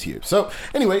the news here. So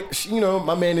anyway,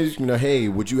 my man is, hey,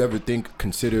 would you ever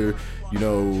consider,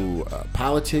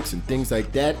 politics and things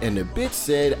like that? And the bitch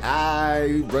said,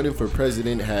 running for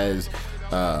president has,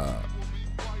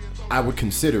 I would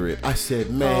consider it. I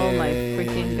said, man. Oh my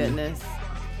freaking goodness.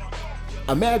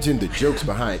 Imagine the jokes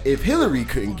behind. If Hillary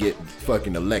couldn't get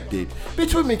fucking elected,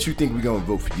 bitch, what makes you think we're gonna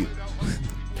vote for you?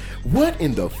 What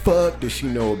in the fuck does she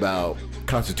know about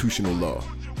constitutional law?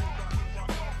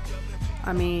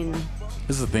 I mean,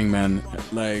 this is the thing, man.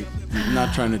 Like,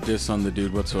 not trying to diss on the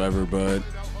dude whatsoever, but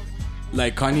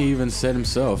like Kanye even said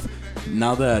himself,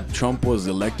 now that Trump was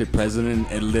elected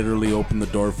president, it literally opened the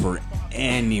door for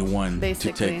anyone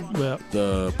basically to take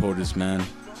the POTUS, man.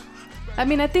 I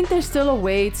mean, I think there's still a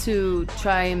way to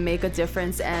try and make a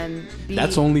difference and be...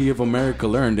 That's only if America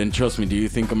learned, and trust me, do you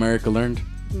think America learned?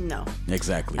 No.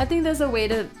 Exactly. I think there's a way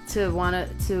to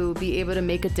be able to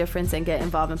make a difference and get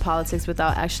involved in politics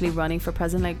without actually running for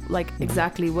president. Like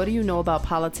exactly, what do you know about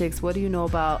politics? What do you know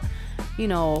about,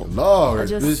 law?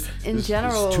 Just in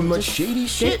general. Too much shady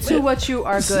shit. Stick to what you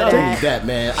are good not at. Only that,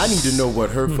 man. I need to know what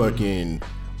her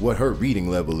what her reading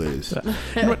level is.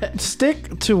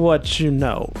 Stick to what you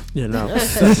know.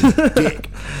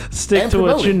 Stick and to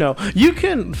what you know. You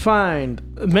can find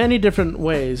many different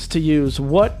ways to use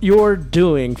what you're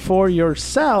doing for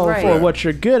yourself or what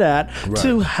you're good at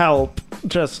to help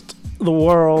just the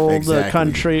world, the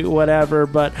country, whatever.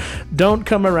 But don't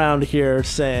come around here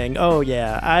saying, oh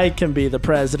yeah, I can be the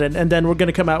president, and then we're going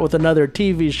to come out with another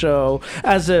TV show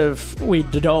as if we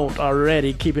don't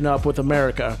already keeping up with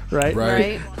America, right?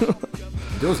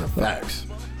 Those are facts.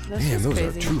 Those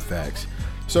are true facts.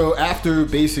 So after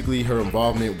basically her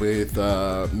involvement with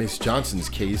Miss Johnson's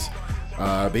case,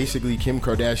 basically Kim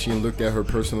Kardashian looked at her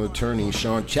personal attorney,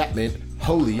 Sean Chapman,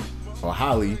 Holly,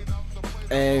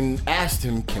 and asked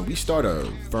him, can we start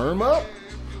a firm up?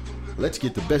 Let's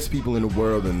get the best people in the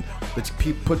world and let's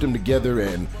put them together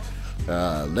and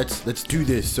let's do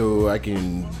this so I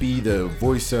can be the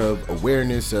voice of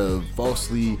awareness of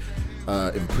falsely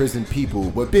imprisoned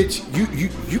people. But bitch,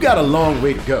 you got a long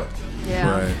way to go.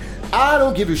 Yeah. Right. I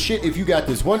don't give a shit if you got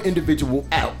this one individual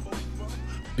out,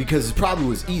 because it probably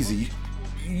was easy.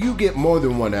 You get more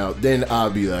than one out, then I'll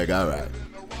be like, all right.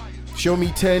 Show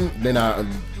me 10, then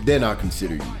I'll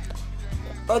consider you.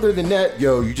 Other than that,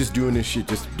 you just doing this shit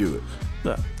just to do it.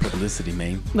 Publicity,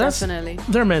 man. That's definitely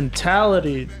their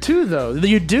mentality too, though.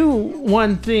 You do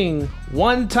one thing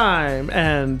one time,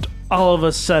 and all of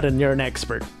a sudden you're an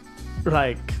expert.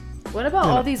 Like, What about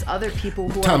all these other people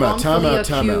who are wrongfully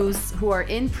accused, who are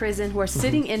in prison, who are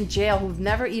sitting in jail, who've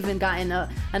never even gotten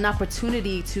an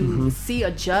opportunity to see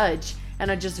a judge and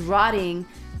are just rotting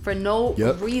for no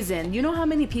reason? You know how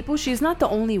many people? She's not the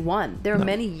only one. There are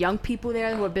many young people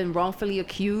there who have been wrongfully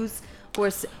accused.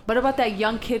 What about that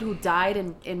young kid who died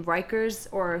in Rikers,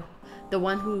 or the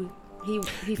one who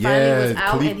he finally was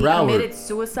out and he committed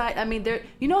suicide? I mean,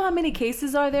 you know how many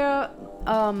cases are there?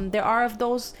 There are of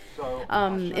those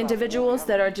individuals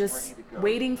that are just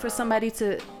waiting for somebody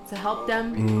to help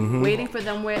them, waiting for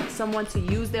someone to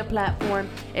use their platform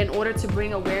in order to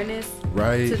bring awareness.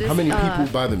 Right. To this, how many people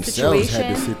by themselves situation?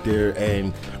 had to sit there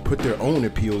and put their own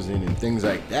appeals in and things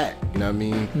like that? You know what I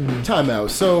mean? Time out.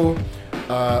 So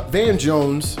Van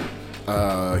Jones,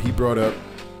 he brought up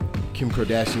Kim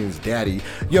Kardashian's daddy.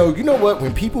 Yo, you know what?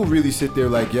 When people really sit there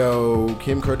like, yo,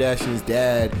 Kim Kardashian's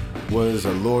dad was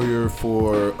a lawyer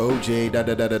for OJ,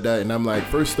 and I'm like,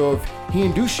 first off, he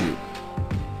didn't do shit.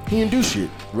 He didn't do shit,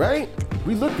 right?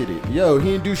 We looked at it. Yo,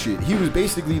 he didn't do shit. He was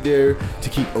basically there to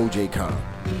keep OJ calm.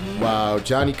 While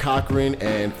Johnny Cochran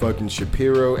and fucking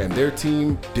Shapiro and their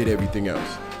team did everything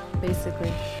else.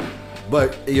 Basically.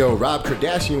 But, yo, Rob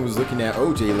Kardashian was looking at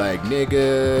OJ like,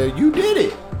 nigga, you did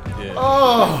it. Yeah.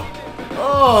 Oh.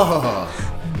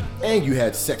 And you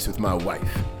had sex with my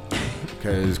wife.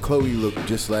 Because Chloe looked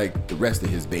just like the rest of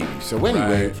his babies. So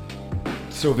anyway,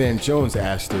 so Van Jones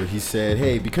asked her, he said,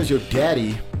 hey, because your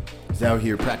daddy is out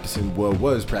here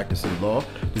was practicing law,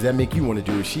 does that make you want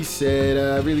to do it? She said,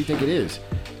 I really think it is.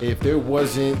 If there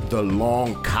wasn't the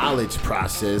long college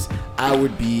process, I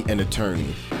would be an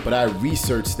attorney. But I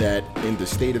researched that in the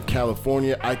state of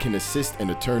California, I can assist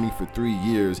an attorney for 3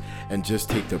 years and just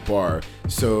take the bar.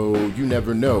 So you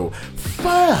never know.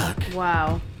 Fuck!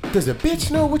 Wow. Does a bitch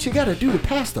know what you gotta do to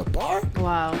pass the bar?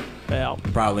 Wow. Well,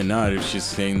 probably not if she's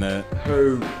saying that.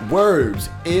 Her words,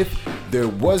 if there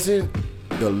wasn't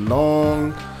the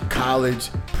long college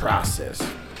process.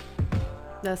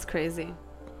 That's crazy.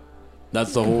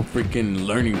 That's the whole freaking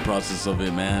learning process of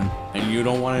it, man. And you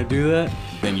don't want to do that,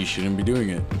 then you shouldn't be doing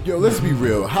it. Yo, let's be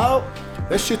real.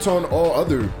 That shit's on all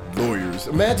other lawyers.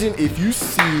 Imagine if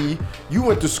you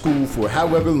went to school for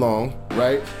however long,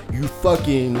 right?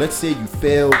 Let's say you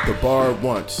failed the bar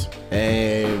once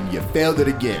and you failed it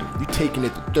again. You taking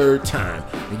it the third time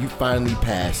and you finally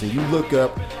pass and you look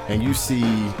up and you see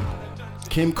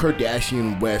Kim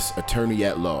Kardashian West, attorney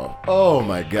at law. Oh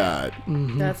my God.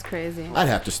 Mm-hmm. That's crazy. I'd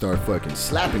have to start fucking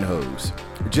slapping hoes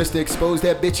just to expose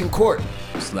that bitch in court.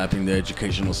 Slapping the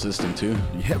educational system too.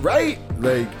 Yeah, right?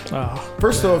 Like,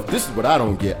 first off, this is what I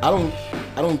don't get. I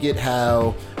don't get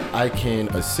how I can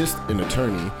assist an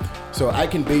attorney. So I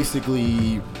can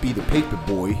basically be the paper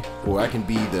boy, or I can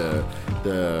be the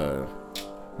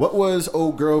what was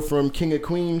old girl from King of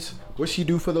Queens? What'd she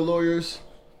do for the lawyers?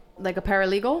 Like a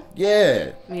paralegal?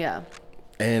 Yeah. Yeah.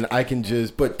 And I can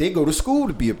but they go to school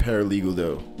to be a paralegal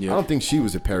though. Yeah. I don't think she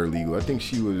was a paralegal. I think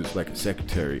she was like a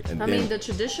secretary. And I mean, the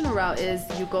traditional route is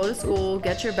you go to school,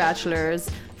 get your bachelor's,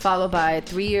 followed by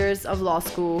 3 years of law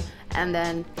school, and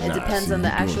then it depends on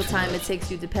the actual time it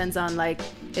takes you. Depends on like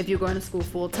if you're going to school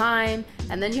full time,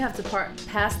 and then you have to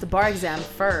pass the bar exam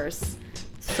first.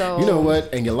 So you know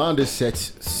what? And Yolanda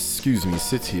sits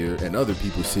here, and other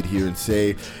people sit here and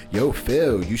say, "Yo,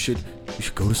 Phil, you should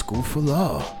go to school for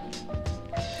law."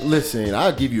 Listen,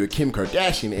 I'll give you a Kim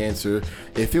Kardashian answer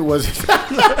if it wasn't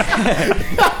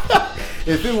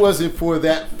for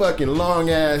that fucking long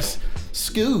ass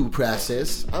school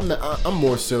process. I'm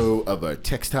more so of a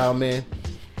textile man.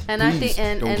 And Please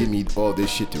don't give me all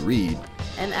this shit to read.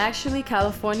 And actually,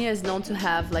 California is known to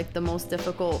have like the most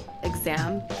difficult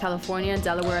exam. California and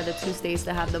Delaware are the two states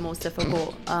that have the most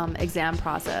difficult exam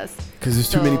process. Because there's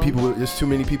too many people. There's too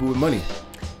many people with money.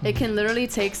 It can literally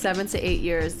take 7 to 8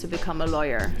 years to become a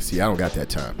lawyer. See, I don't got that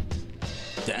time.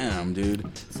 Damn, dude.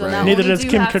 So right. Neither does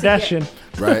Kim Kardashian.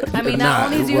 Right. I mean,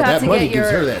 not only do you have to money get your,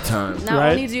 gives her that time.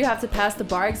 Not only do you have to pass the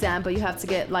bar exam, but you have to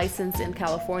get licensed in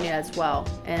California as well.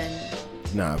 And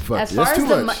nah, fuck. As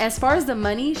far as the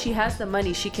money, she has the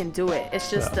money. She can do it. It's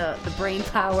just the brain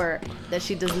power that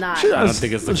she does not. She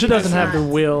doesn't have the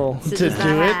will to do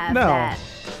it. No. That.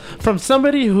 From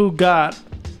somebody who got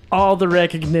all the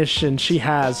recognition she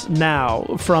has now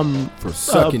from a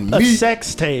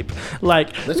sex tape, like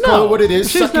let's call it what it is.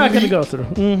 She's not going to go through.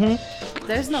 Mm-hmm.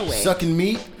 There's no way. Sucking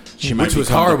meat. She might become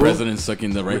horrible. The president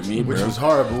sucking the right meat, which was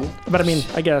horrible. But I mean,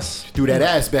 I guess threw that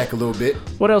ass back a little bit.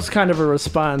 What else kind of a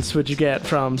response would you get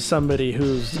from somebody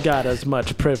who's got as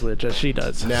much privilege as she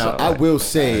does? Now, I will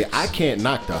say, I can't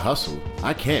knock the hustle.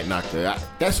 I can't knock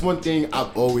that's one thing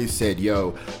I've always said.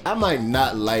 Yo, I might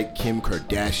not like Kim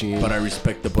Kardashian, but I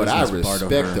respect the business part of her. But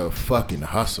I respect the fucking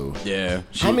hustle. Yeah.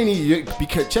 How many?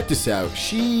 Because check this out.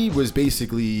 She was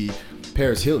basically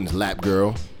Paris Hilton's lap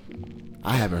girl.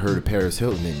 I haven't heard of Paris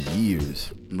Hilton in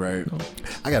years. Right.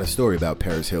 I got a story about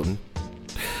Paris Hilton.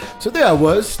 So there I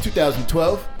was,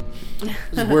 2012. I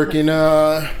was working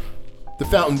the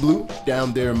Fountain Blue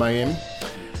down there in Miami.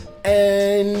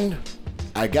 And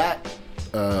I got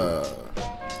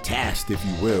tasked, if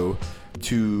you will,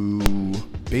 to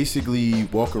basically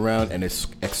walk around and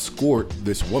escort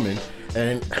this woman.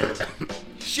 And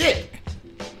shit.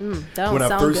 That don't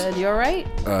sound good. You all right?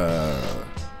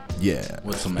 Yeah.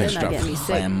 With some extra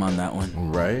phlegm on that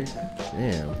one. Right?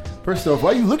 Damn. First off, why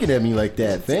are you looking at me like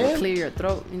that, fam? Clear your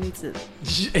throat. You need to.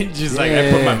 Just like, I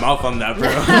put my mouth on that, bro.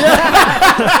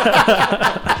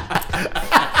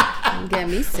 Get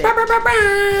me sick.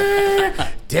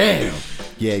 Damn.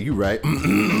 Yeah, you right.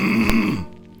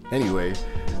 Anyway,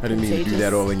 I didn't mean to do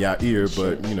that all in y'all ear,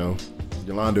 but, you know,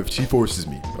 Yolanda, she forces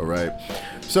me, all right?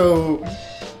 So,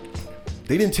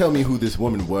 they didn't tell me who this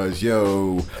woman was.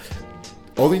 Yo,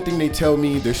 only thing they tell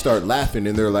me, they start laughing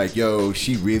and they're like, yo,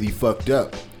 she really fucked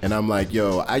up. And I'm like,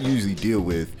 yo, I usually deal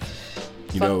with,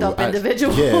 fucked up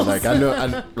individuals. Yeah, like I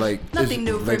know, like nothing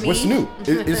new for like, me. What's new?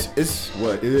 It's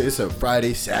what? It's a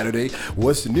Friday, Saturday.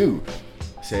 What's new?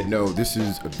 Said no, this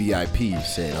is a VIP.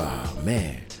 Said, oh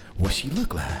man, what she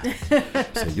look like?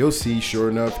 Said you'll see. Sure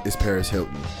enough, it's Paris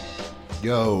Hilton.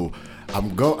 Yo,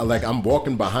 I'm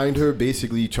walking behind her,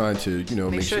 basically trying to, you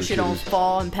know, make sure she don't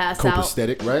fall and pass out.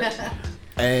 Copacetic, right?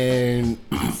 And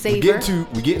we get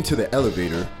into the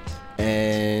elevator.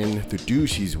 And the dude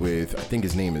she's with, I think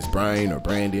his name is Brian or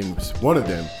Brandon, one of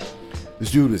them. This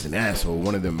dude is an asshole,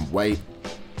 one of them white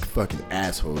fucking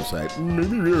assholes. Like, my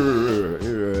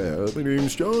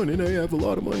name's John and I have a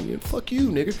lot of money. And fuck you,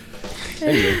 nigga.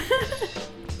 Anyway,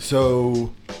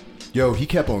 so, yo, he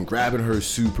kept on grabbing her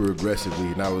super aggressively.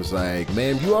 And I was like,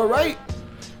 ma'am, you all right?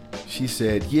 She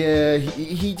said, yeah,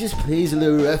 he just plays a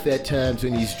little rough at times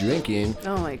when he's drinking.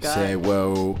 Oh, my God. Said,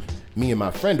 well, me and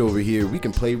my friend over here, we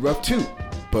can play rough too,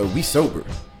 but we sober.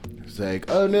 It's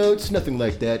like, oh no, it's nothing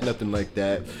like that, nothing like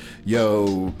that.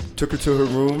 Yo, took her to her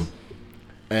room,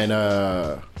 and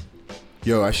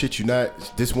yo, I shit you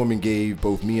not, this woman gave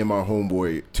both me and my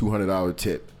homeboy $200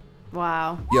 tip.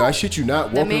 Wow. Yo, I shit you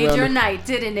not. That made your night,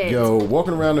 didn't it? Yo,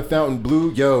 walking around the Fountain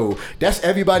Blue, yo, that's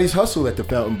everybody's hustle at the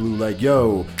Fountain Blue. Like,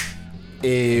 yo,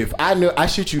 if I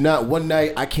shit you not, one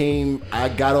night I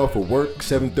got off of work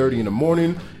 7:30 in the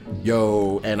morning.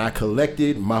 Yo, and I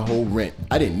collected my whole rent.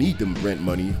 I didn't need them rent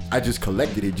money. I just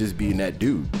collected it just being that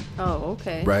dude. Oh,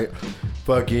 okay. Right?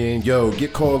 Fucking, yo,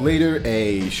 get called later.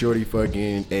 Hey, shorty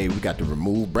fucking, hey, we got to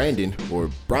remove Brandon or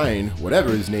Brian, whatever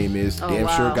his name is. Oh, Damn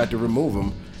wow. sure got to remove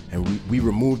him. And we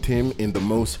removed him in the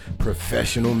most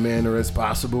professional manner as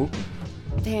possible.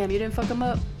 Damn, you didn't fuck him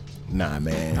up? Nah,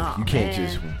 man. Oh, you can't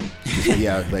just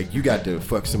yeah, like you got to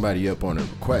fuck somebody up on a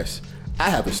request. I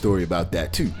have a story about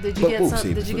that too. Did you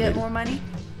get more money?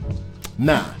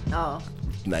 Nah. Oh.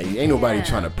 Nah, ain't nobody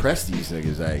trying to press these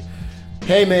niggas. Like,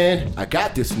 hey man, I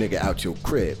got this nigga out your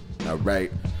crib. All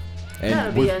right. And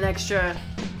that'll be an extra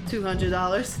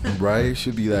 $200. Right?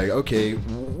 Should be like, okay,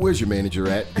 where's your manager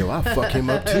at? Yo, I'll fuck him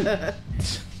up too.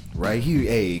 Right here,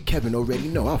 hey, Kevin already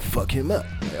know I'll fuck him up.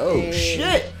 Like, oh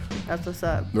shit. That's what's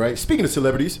up. Right? Speaking of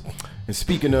celebrities, and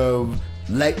speaking of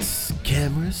lights,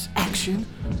 cameras, action,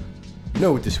 you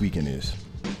know what this weekend is?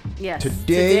 Yes.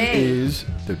 Today is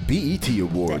the BET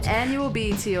Awards. The annual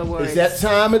BET Awards. It's that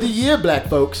time of the year, black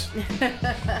folks.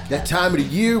 That time of the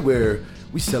year where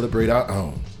we celebrate our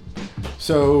own.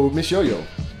 So, Miss Yo-Yo.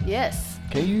 Yes.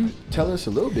 Can you tell us a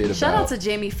little bit about... Shout out to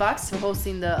Jamie Foxx for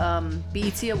hosting the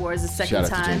BET Awards the second time.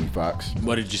 Shout out to Jamie Foxx.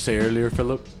 What did you say earlier,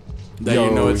 Philip? That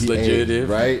you know it's legit,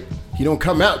 right? He don't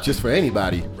come out just for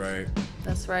anybody. Right.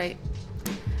 That's right.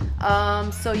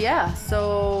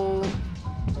 So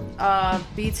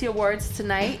BET Awards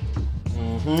tonight.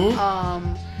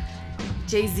 Mm-hmm.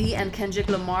 Jay-Z and Kendrick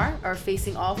Lamar are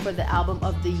facing off for the Album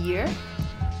of the Year.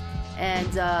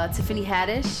 And Tiffany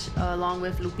Haddish, along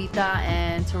with Lupita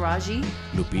and Taraji,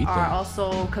 are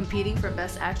also competing for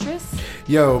Best Actress.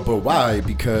 Yo, but why?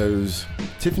 Because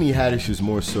Tiffany Haddish is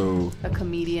more so a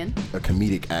comedian. A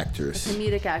comedic actress. A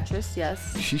comedic actress,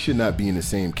 yes. She should not be in the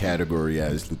same category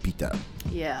as Lupita.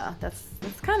 Yeah, that's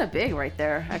kind of big right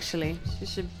there, actually. She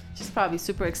should She's probably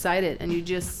super excited, and you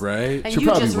just right. And you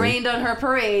just rained on her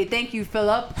parade. Thank you,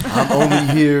 Philip. I'm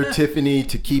only here, Tiffany,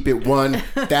 to keep it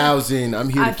 1,000. I'm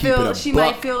here to keep it a she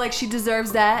buck. might feel like she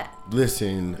deserves that.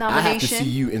 Listen, I have to see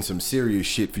you in some serious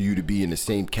shit for you to be in the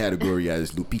same category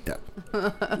as Lupita.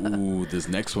 Ooh, this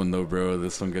next one though, bro.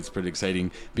 This one gets pretty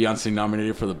exciting. Beyonce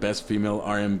nominated for the Best Female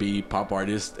R&B Pop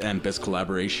Artist and Best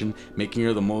Collaboration, making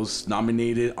her the most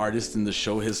nominated artist in the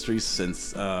show history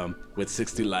since with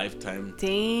 60 lifetime.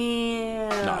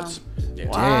 Damn. Nuts. Yeah.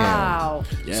 Wow.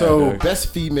 Yeah, so,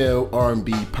 Best Female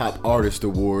R&B Pop Artist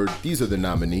Award. These are the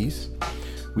nominees.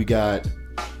 We got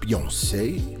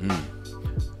Beyonce,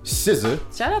 SZA.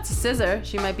 Shout out to SZA.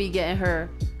 She might be getting her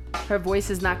voice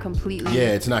is not completely.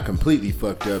 Yeah, it's not completely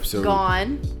fucked up. So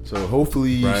gone. So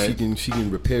hopefully she can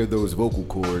repair those vocal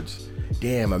cords.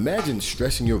 Damn, imagine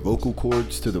stressing your vocal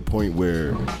cords to the point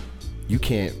where you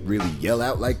can't really yell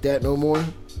out like that no more.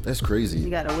 That's crazy. You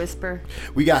gotta whisper.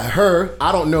 We got her.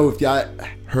 I don't know if y'all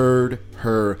heard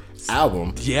her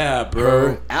album. Yeah, bro.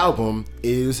 Her album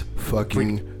is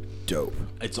fucking dope.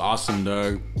 It's awesome,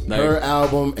 dog. Her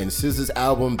album and SZA's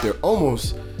album, they're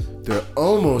almost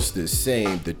the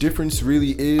same. The difference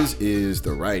really is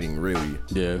the writing, really.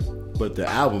 Yeah. But the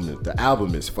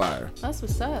album is fire. That's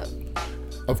what's up.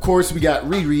 Of course, we got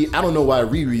Riri. I don't know why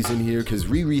Riri's in here because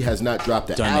Riri has not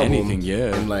dropped an album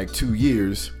in like 2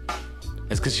 years.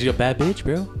 It's because she's a bad bitch,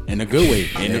 bro. In a good way.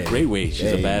 In a great way.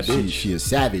 She's a bad bitch. She is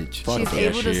savage. She's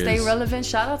able to stay relevant.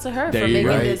 Shout out to her for making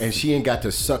this. And she ain't got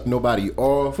to suck nobody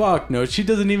off. Fuck no. She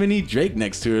doesn't even need Drake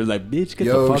next to her. Like, bitch, get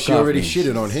the fuck off. She already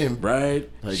shitted on him. Right.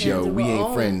 Like, we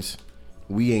ain't friends.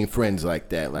 We ain't friends like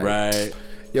that. Like, right.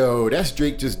 Yo, that's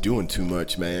Drake just doing too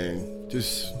much, man.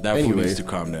 Just that fool needs to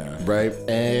calm down. Right.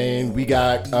 And we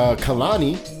got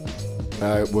Kehlani.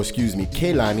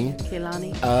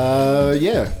 Kehlani.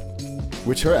 Yeah.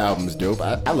 Which her album's dope.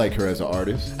 I like her as an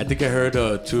artist. I think I heard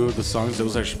 2 of the songs. That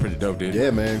was actually pretty dope, dude.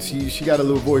 Yeah, man. She got a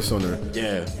little voice on her.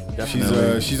 Yeah,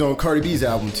 definitely. She's on Cardi B's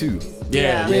album too.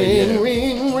 Yeah. Ring,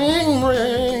 ring, ring,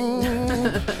 ring.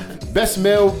 Best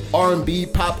Male R&B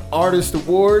Pop Artist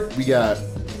Award. We got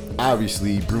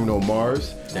obviously Bruno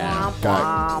Mars.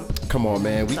 Come on,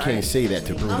 man. We can't say that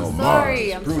to Bruno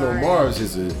Mars. Bruno Mars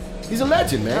he's a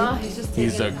legend, man.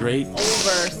 He's a great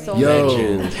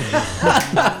legend.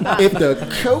 If the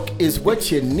coke is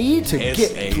what you need to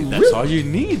get through, that's all you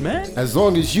need, man. As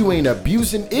long as you ain't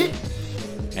abusing it.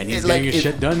 And he's getting your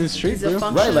shit done in the street, bro.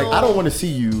 Right, like I don't want to see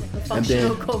you and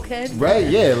then cokehead. Right,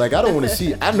 yeah, like I don't want to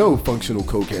see. I know functional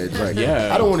cokeheads, right?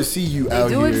 Yeah, I don't want to see you out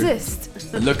here. They do exist.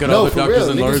 Look at all the doctors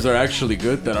and lawyers are actually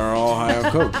good that are all high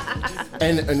on coke.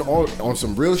 And on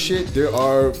some real shit, there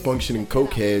are functioning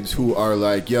cokeheads who are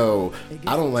like, yo,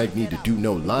 I don't need to do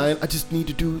no line. I just need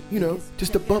to do,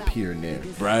 just a bump here and there.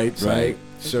 Right.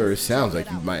 Sir, it sounds like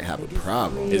you might have a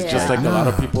problem. It's just like a lot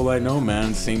of people I know,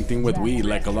 man. Same thing with weed.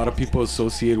 Like a lot of people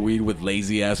associate weed with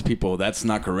lazy ass people. That's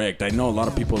not correct. I know a lot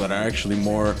of people that are actually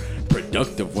more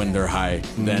productive when they're high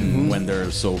than when they're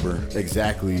sober.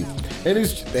 Exactly. And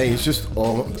it's just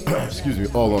all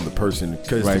all on the person.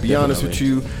 Because to be honest with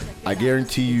you, I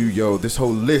guarantee you, this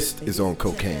whole list is on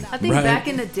cocaine. I think back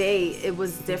in the day, it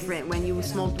was different. When you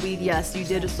smoked weed, yes, you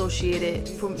did associate it.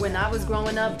 From when I was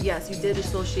growing up, yes, you did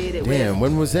associate it with... Damn,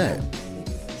 when was that?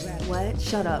 What?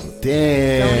 Shut up.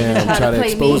 Damn. Don't try to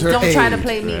expose her age. Try to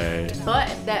play me. Right. But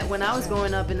that when I was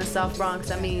growing up in the South Bronx,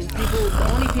 the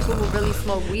only people who really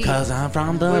smoked weed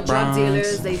were drug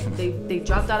dealers. They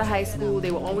dropped out of high school. They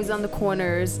were always on the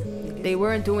corners. They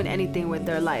weren't doing anything with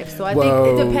their life. So I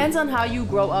think it depends on how you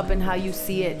grow up and how you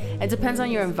see it. It depends on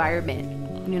your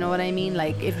environment. You know what I mean?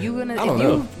 Like if you've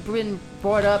been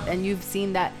brought up and you've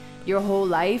seen that your whole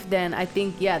life, then I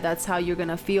think that's how you're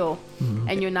gonna feel,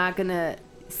 and you're not gonna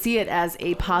see it as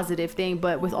a positive thing.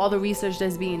 But with all the research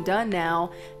that's being done now,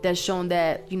 that's shown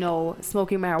that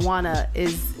smoking marijuana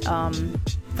is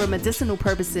for medicinal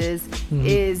purposes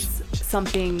is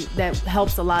something that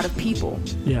helps a lot of people.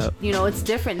 Yeah. It's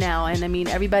different now, and I mean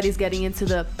everybody's getting into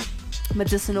the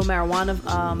medicinal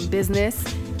marijuana business,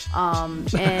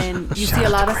 and you see a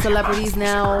lot of celebrities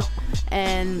now,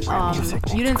 and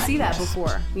you didn't see that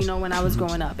before. When I was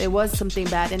growing up, it was something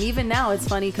bad, and even now it's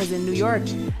funny because in New York,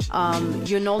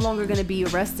 you're no longer going to be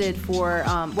arrested for.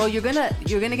 You're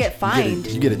gonna get fined.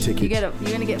 You get a ticket.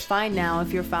 You're gonna get fined now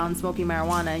if you're found smoking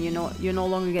marijuana, and you're no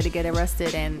longer going to get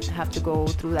arrested and have to go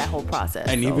through that whole process.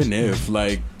 And even if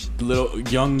little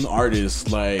young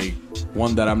artists, like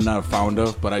one that I'm not fond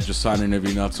of, but I just saw an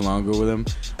interview not too long ago with him.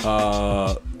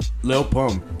 Lil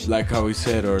Pump, like how he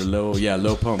said, or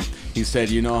Lil Pump. He said,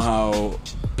 you know how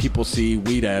people see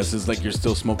weed as is like you're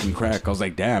still smoking crack. I was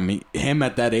like, damn, him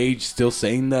at that age still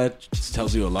saying that just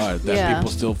tells you a lot. That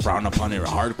people still frown upon it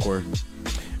hardcore.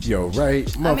 Yo, right?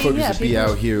 Motherfuckers be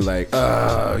out here like,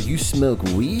 you smoke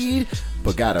weed?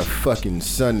 But got a fucking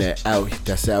son that's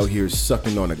out here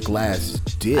sucking on a glass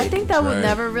dick. I think that would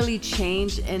never really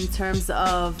change in terms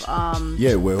of yeah,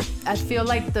 it will. I feel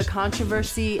like the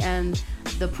controversy and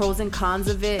the pros and cons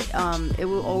of it, it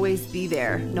will always be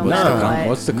there, no matter what.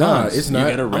 What's the cons? It's not. You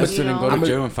get arrested and go to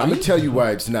jail and fight? I'm gonna tell you why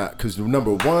it's not. Because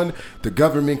number one, the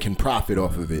government can profit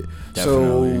off of it.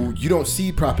 Definitely. So you don't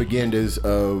see propagandas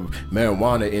of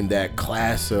marijuana in that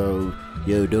class of,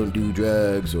 yo, don't do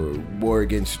drugs or war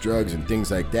against drugs and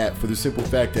things like that, for the simple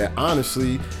fact that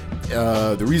honestly,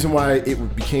 the reason why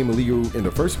it became illegal in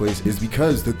the first place is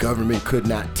because the government could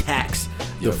not tax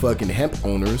the fucking hemp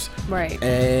owners. Right.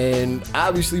 And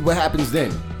obviously what happens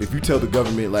then? If you tell the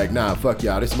government like, nah, fuck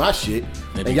y'all, this is my shit,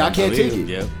 and y'all can't take it.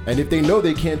 Yep. And if they know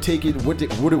they can't take it, what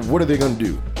are they gonna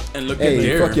do? And look hey, at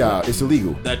DARE. Fuck y'all, it's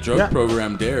illegal. That drug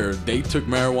program DARE, they took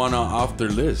marijuana off their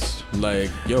list. Like,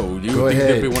 yo, you Go think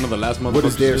ahead. they'd be one of the last motherfuckers? What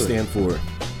does DARE stand for?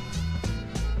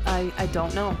 I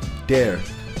don't know. DARE.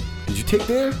 Did you take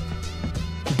DARE?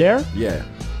 DARE? Yeah.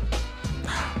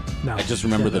 No. I just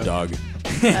remember the dog.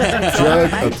 Drug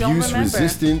I don't abuse remember.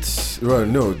 resistance.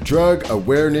 No, drug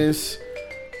awareness.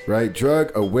 Right?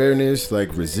 Drug awareness,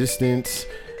 like resistance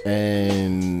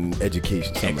and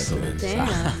education. Something Excellent. like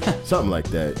that. Damn. Something like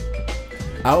that.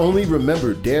 I only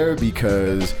remember DARE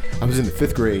because I was in the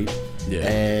 5th grade. Yeah.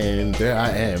 And there I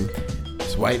am.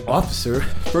 This white officer.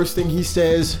 First thing he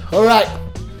says, all right.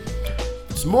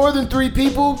 It's more than 3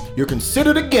 people, you're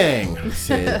considered a gang. I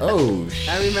said, oh shit.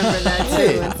 I remember that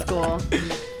too in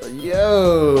school.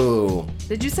 Yo.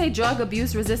 Did you say drug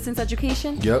abuse resistance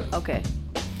education? Yep. Okay.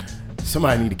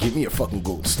 Somebody need to give me a fucking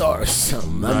gold star or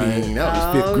something. Right. I mean,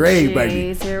 that was 5th grade,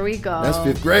 baby. Here we go. That's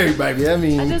 5th grade, baby. I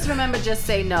mean, I just remember just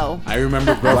say no. I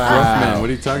remember Gruff Wow. Man. What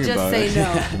are you talking Just about? say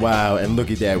no. wow. And look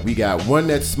at that. We got one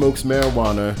that smokes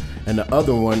marijuana and the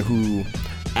other one who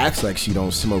acts like she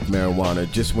don't smoke marijuana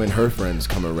just when her friends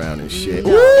come around and shit.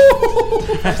 No. Woo!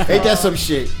 Ain't that some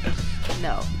shit?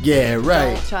 No. Yeah,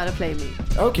 right. Don't try to play me.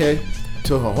 Okay.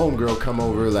 Till her homegirl come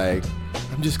over like,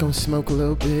 I'm just gonna smoke a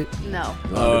little bit. No.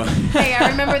 Hey, I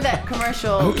remember that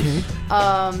commercial. Okay.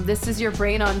 This is your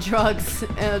brain on drugs.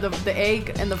 The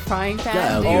egg and the frying pan.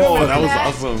 Yeah, Do you Oh, remember that was that?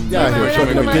 awesome. Yeah, Remember here that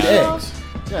fucking up good commercial? eggs.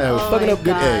 Yeah, Oh fucking my up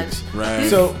good God. eggs. Right. This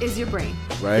So- is your brain.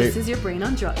 Right. This is your brain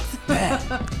on drugs.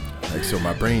 Like, so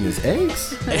my brain is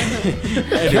eggs?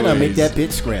 Can I make Anyways, that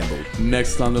bit scrambled?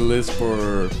 Next on the list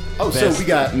for so we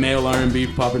got- male R&B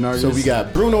popping artists. So we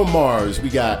got Bruno Mars, we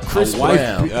got Chris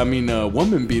Brown. a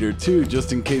woman beater too,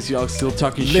 just in case y'all still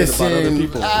talking shit about other Listen,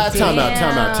 people. time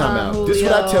out. This is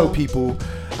what I Julio. tell people.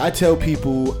 I tell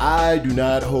people I do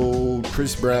not hold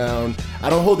Chris Brown. I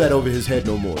don't hold that over his head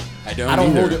no more. I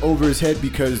don't hold either. it over his head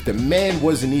because the man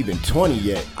wasn't even 20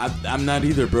 yet. I'm not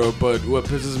either, bro. But what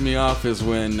pisses me off is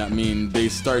when they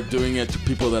start doing it to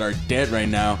people that are dead right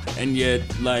now, and yet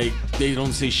like they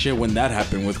don't say shit when that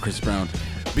happened with Chris Brown.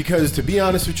 Because to be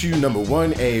honest with you, number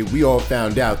one, we all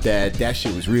found out that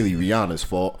shit was really Rihanna's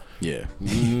fault. Yeah.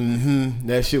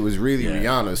 That shit was really Yeah.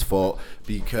 Rihanna's fault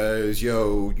because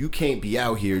you can't be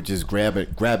out here just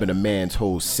grabbing a man's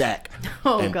whole sack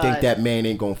and God. think that man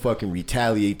ain't gonna fucking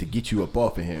retaliate to get you up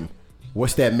off of him.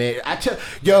 What's that man?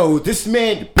 This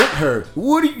man bit her.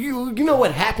 What do you know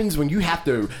what happens when you have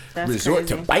to That's resort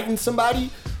crazy. to biting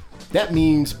somebody? That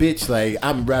means, bitch, like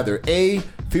I'm rather A,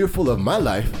 fearful of my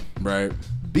life. Right.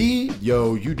 B,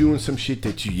 you doing some shit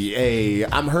that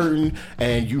I'm hurting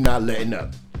and you not letting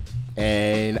up.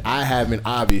 And I haven't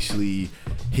obviously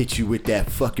hit you with that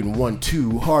fucking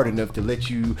 1-2 hard enough to let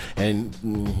you, and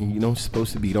it's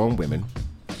supposed to beat on women.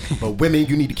 But women,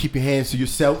 you need to keep your hands to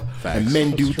yourself. Facts. And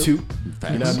men do That's too. true.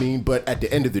 You know what I mean? But at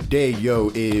the end of the day,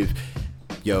 if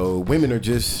women are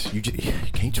just you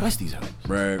can't trust these hoes.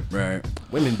 Right.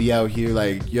 Women be out here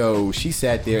like, she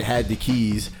sat there, had the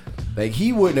keys. Like,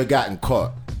 he wouldn't have gotten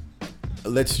caught.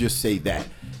 Let's just say that.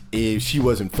 If she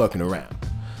wasn't fucking around.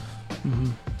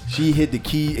 Mm-hmm. She hid the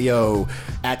key,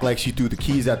 act like she threw the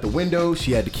keys out the window.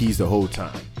 She had the keys the whole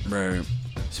time. Right.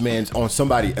 This man's on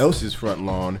somebody else's front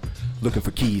lawn looking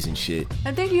for keys and shit.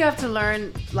 I think you have to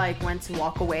learn like when to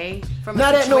walk away from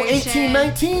Not a at no situation. 18,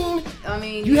 19. I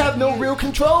mean, You have no real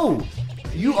control.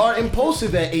 You are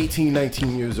impulsive at 18,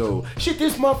 19 years old. Shit,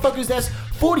 there's motherfuckers that's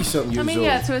 40-something years old. I mean,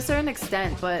 yeah, to a certain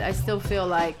extent, but I still feel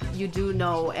like you do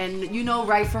know, and you know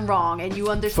right from wrong, and you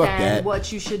understand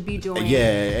what you should be doing.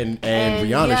 Yeah, and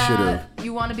Rihanna should have.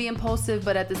 You want to be impulsive,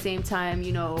 but at the same time,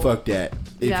 you know. Fuck that.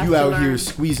 If you out here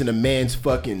squeezing a man's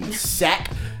fucking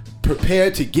sack,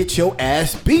 prepare to get your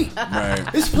ass beat. Right.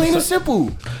 It's plain and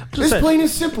simple. It's plain and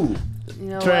simple. You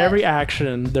know for every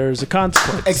action, there's a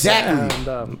consequence. Exactly.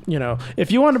 And, you know,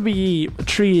 if you want to be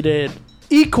treated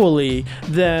equally,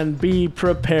 then be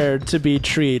prepared to be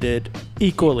treated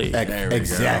equally.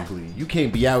 Exactly. You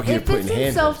can't be out here if putting it's in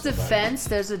hands self-defense,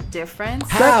 there's a difference.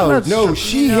 How? No,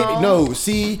 she hit. No,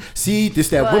 see, this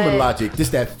that woman logic. This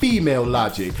that female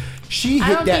logic. She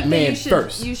hit that man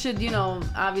first. You should, you know,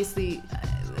 obviously.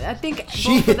 I think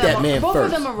she hit that man first. Both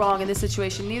of them are wrong in this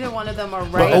situation. Neither one of them are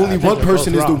right. But only one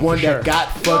person is the one that got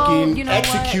fucking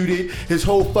executed. His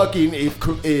whole fucking. If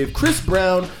Chris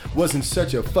Brown wasn't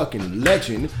such a fucking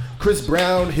legend, Chris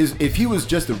Brown, if he was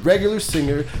just a regular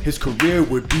singer, his career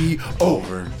would be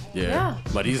over. Yeah.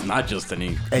 But he's not just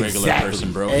any regular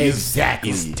person, bro. He's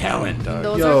talent, dog.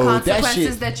 Those are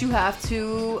consequences that you have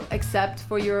to accept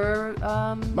for your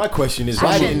My question is,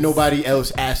 why didn't nobody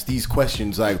else ask these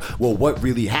questions like, well, what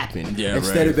really happened? Yeah,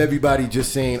 Instead of everybody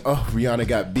just saying, oh, Rihanna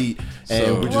got beat,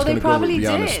 and we're just going to go with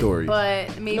Rihanna's story.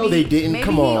 But maybe, no, they didn't. Maybe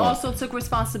Come on. He also took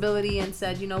responsibility and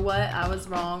said, you know what, I was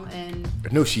wrong. And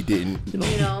no, she didn't. You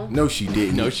know? No, she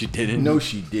didn't. No, she didn't. No,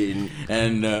 she didn't.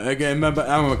 And again, I'm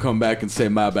going to come back and say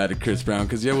my bad to Chris Brown,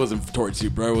 because it wasn't towards you,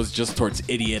 bro. It was just towards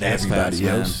idiot ass fans,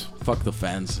 else. Man. Fuck the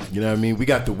fans. You know what I mean? We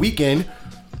got The Weeknd.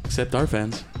 Except our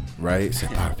fans. Right?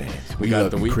 Except our fans. We got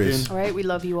The Weeknd. All right, we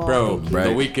love you all. Bro, The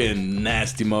Weeknd,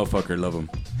 nasty motherfucker. Love him.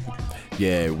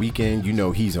 Yeah, Weeknd, you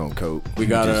know he's on coke. We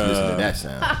got just listen to that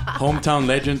sound. Hometown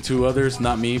legend, 2 others,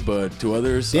 not me, but 2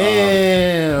 others.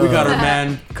 Damn. We got our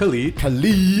man Khalid.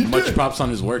 Much props on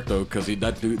his work though, because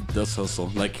that dude does hustle.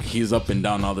 Like, he's up and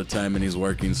down all the time and he's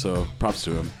working, so props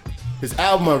to him. His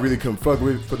album I really couldn't fuck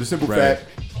with for the simple fact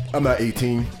I'm not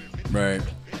 18. Right.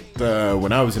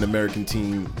 When I was an American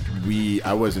teen,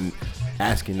 I wasn't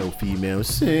asking no female,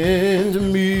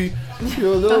 send me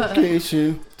your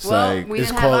location. It's well, like, we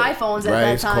didn't have iPhones at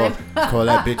that time. Call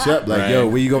that bitch up. Like, yo,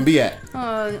 where you gonna be at?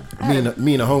 Me and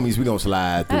the homies, we gonna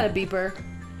slide through. I had a beeper.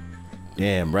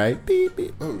 Damn, right? Beep,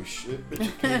 beep. Oh, shit.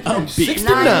 I'm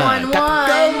 69.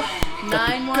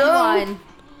 911.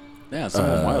 Yeah,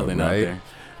 someone wilding out there.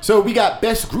 So we got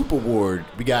Best Group Award.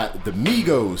 We got The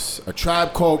Migos, A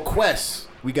Tribe Called Quest.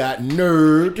 We got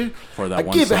Nerd. For that I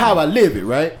one Give song. It How I Live It,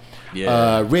 right?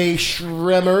 Yeah. Ray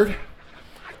Shremmerd,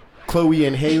 Chloe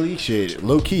and Haley. Shit,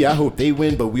 low key, I hope they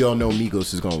win, but we all know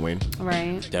Migos is gonna win.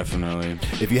 Right. Definitely.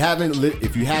 If you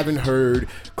haven't heard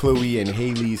Chloe and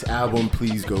Haley's album,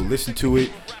 please go listen to it.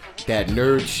 That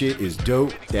Nerd shit is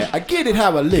dope. That I Get It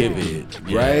How I Live It,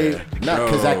 right? Not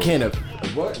because I can't.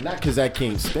 Not because I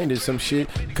can't spend it. Some shit.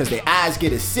 Because their eyes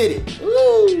get acidic.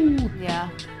 Ooh. Yeah.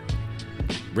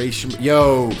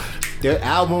 Yo, their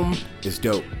album is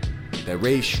dope. That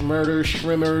Ray Schmurder,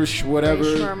 whatever.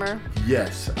 Ray Schmurmer.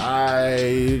 Yes,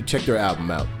 I checked their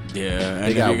album out. Yeah, and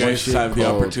if you guys have the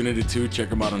opportunity to, check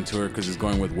him out on tour, because he's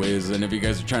going with Wiz. And if you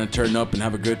guys are trying to turn up and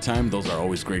have a good time, those are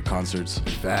always great concerts.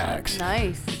 Facts.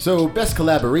 Nice. So, Best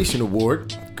Collaboration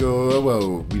Award.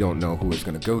 Well, we don't know who it's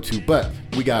going to go to, but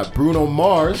we got Bruno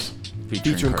Mars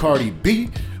featuring Cardi B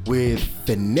with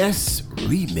Finesse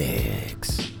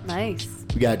Remix. Nice.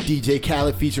 We got DJ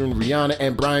Khaled featuring Rihanna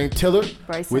and Brian Tiller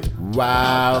with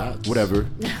Wow, whatever.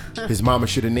 His mama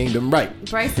should have named him right.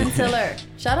 Bryson Tiller.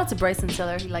 Shout out to Bryson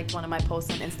Tiller. He liked one of my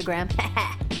posts on Instagram.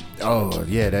 Oh,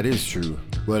 yeah, that is true.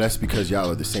 Well, that's because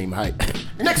y'all are the same height.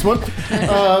 Next one.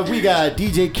 We got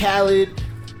DJ Khaled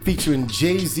featuring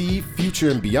Jay-Z, Future,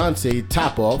 and Beyonce,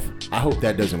 Top Off. I hope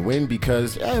that doesn't win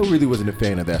because I really wasn't a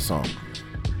fan of that song.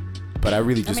 But I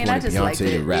really just wanted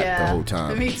Beyonce to rap the whole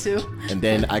time. Me too. And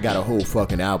then I got a whole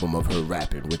fucking album of her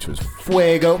rapping, which was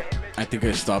Fuego. I think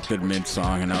I stopped at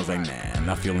mid-song and I was like, nah, I'm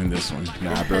not feeling this one.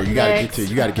 Nah, bro, you gotta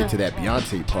get to that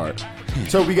Beyonce part.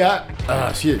 So we got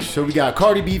So we got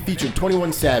Cardi B featuring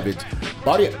 21 Savage.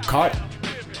 Cardi.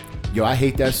 Yo, I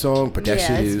hate that song, but that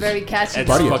shit is very catchy. It's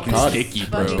fucking sticky,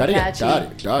 bro.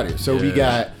 Got it. So we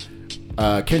got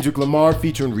Kendrick Lamar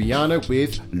featuring Rihanna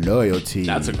with Loyalty.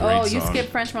 That's a great song. Oh, you skipped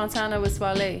French Montana with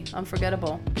Soleil.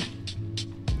 Unforgettable.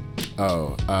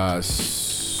 Oh,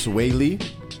 Sway Lee.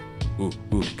 Ooh.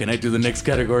 Can I do the next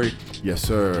category? Yes,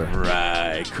 sir.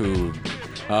 Right, cool.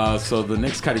 So the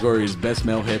next category is Best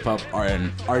Male Hip Hop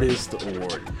Artist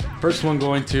Award. First one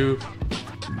going to,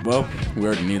 well, we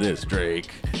already knew this, Drake.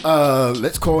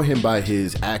 Let's call him by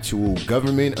his actual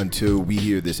government until we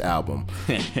hear this album,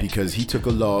 because he took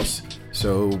a loss.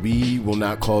 So we will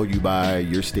not call you by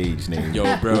your stage name.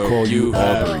 Yo, bro, we'll call you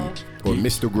Aubrey or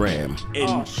Mr. Graham. In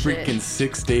freaking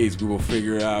 6 days, we will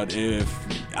figure out if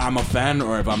I'm a fan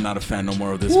or if I'm not a fan no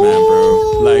more of this man,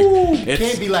 bro. Like, it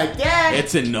can't be like that.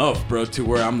 It's enough, bro, to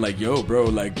where I'm like, yo, bro,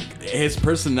 like, his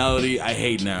personality, I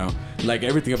hate now. Like,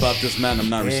 everything about this man, I'm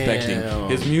not respecting.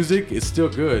 His music is still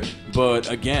good,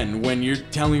 but again, when you're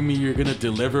telling me you're gonna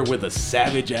deliver with a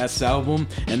savage-ass album,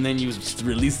 and then you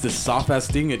release this soft-ass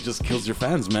thing, it just kills your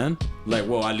fans, man. Like,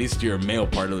 well, at least you're a male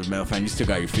part of the male fan. You still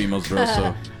got your females, bro,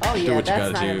 so oh, yeah, do what you that's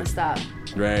gotta not do. gonna stop.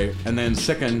 Right, and then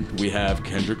second, we have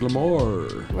Kendrick Lamar.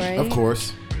 Right. Of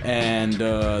course. And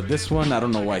this one, I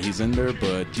don't know why he's in there,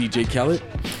 but DJ Khaled.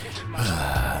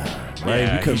 Right,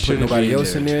 Yeah, we couldn't he put nobody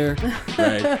else in there.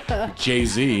 Right,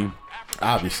 Jay-Z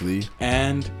Obviously.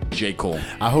 and J. Cole.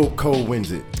 I hope Cole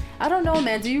wins it. I don't know,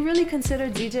 man. Do you really consider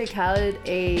DJ Khaled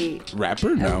a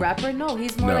Rapper? No. rapper? No,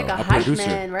 he's more No. like a A hype producer.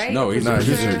 man, right? No, he's a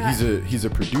producer. He's a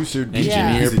producer, DJ,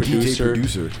 Engineer, he's a producer, DJ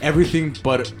producer. everything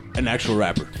but an actual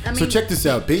rapper. I mean, So check this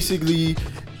out. Basically,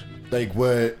 like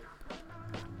what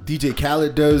DJ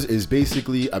Khaled does is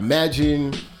basically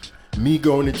imagine me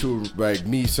going into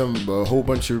a whole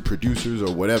bunch of producers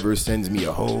or whatever sends me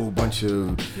a whole bunch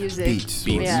of beats or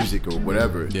Yeah. music or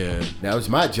whatever. Yeah. Now it's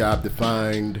my job to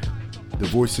find the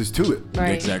voices to it.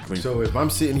 Right. Exactly. So if we're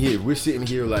sitting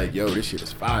here like, yo, this shit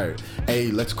is fire. Hey,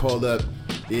 let's call up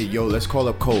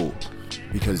Cole,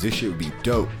 because this shit would be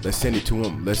dope. Let's send it to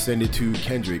him. Let's send it to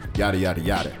Kendrick. Yada yada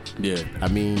yada. Yeah. I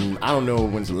mean, I don't know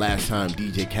when's the last time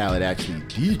DJ Khaled actually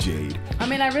DJ'd. I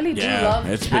mean, I really do Yeah, love.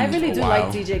 it's been I really a do while.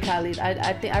 like DJ Khaled.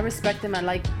 I think I respect him. I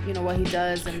like what he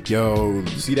does, and Yo,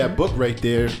 see that book right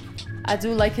there? I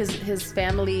do like his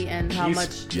family and how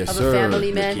much Yes, of sir. a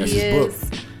family man That's he his book.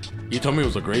 is. You told me it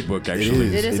was a great book,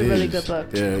 actually. It is a really good book.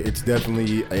 Yeah, it's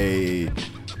definitely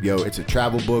it's a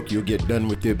travel book. You'll get done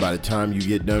with it by the time you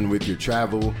get done with your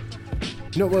travel.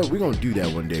 You know what? We're gonna do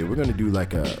that one day. We're gonna do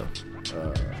like a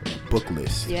book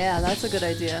list. Yeah, that's a good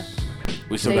idea.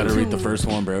 We still Stay gotta read the tuned. first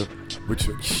one, bro.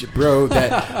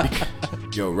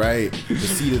 Right? The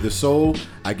Seed of the Soul.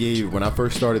 When I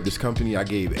first started this company, I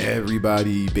gave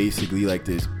everybody basically like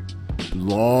this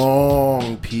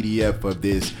long PDF of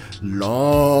this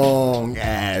long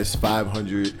ass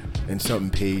 500 and something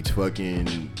page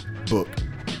fucking book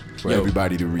for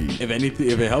everybody to read. If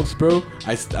it helps, bro,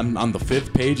 I'm on the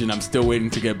 5th page and I'm still waiting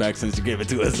to get back since you gave it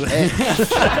to us.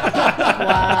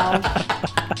 Wow,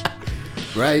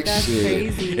 Right? that's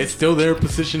Shit. crazy. It's still there,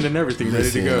 positioned and everything,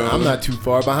 Listen, ready to go. I'm not too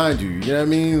far behind you. You know what I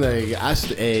mean? Like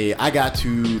I got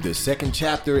to the second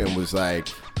chapter and was like,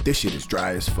 this shit is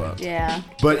dry as fuck. Yeah.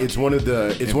 But it's one of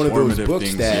those Informative books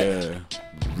things, that yeah.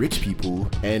 rich people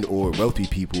and or wealthy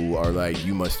people are like,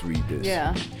 you must read this.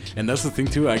 Yeah. And that's the thing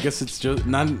too. I guess it's just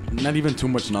not even too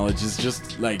much knowledge. It's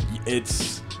just like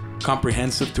it's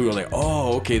comprehensive to like,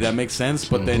 oh, okay, that makes sense.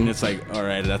 But then it's like, all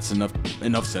right, that's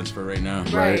enough sense for right now.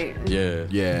 Right. Yeah.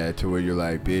 Yeah, to where you're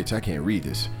like, bitch, I can't read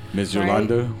this. Ms. Right.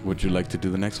 Yolanda, would you like to do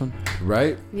the next one?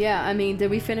 Right? Yeah. I mean, did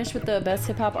we finish with the Best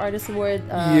Hip Hop Artist Award?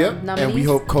 Yep. Nominees? And we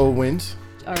hope Cole wins.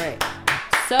 All right.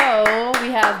 So we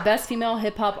have Best Female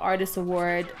Hip Hop Artist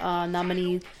Award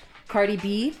nominee Cardi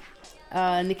B,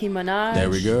 Nicki Minaj. There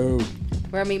we go.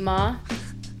 Remy Ma.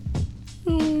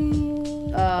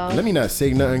 Let me not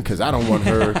say nothing because I don't want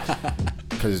her.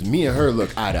 Because me and her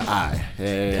look eye to eye.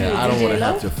 And Who, I don't DJ want to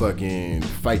have Lo? to fucking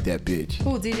fight that bitch.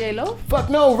 Who? DJ Lo? Fuck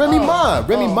no, Remy Ma.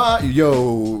 Remy Oh. Ma.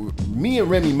 Yo, me and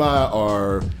Remy Ma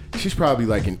are. She's probably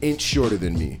like an inch shorter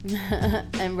than me.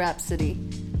 And Rhapsody.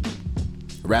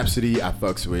 Rhapsody, I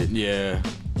fucks with. Yeah.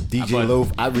 DJ But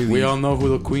Loaf, I really. We all know who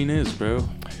the queen is, bro.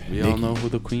 We all Nicki. know who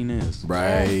the queen is.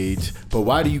 Right. But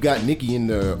why do you got Nicki in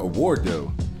the award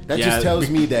though? That Yeah, just tells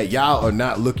me that y'all are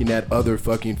not looking at other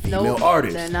fucking female Nope,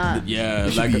 artists. they're not. Yeah,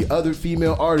 There should like be other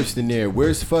female artists in there.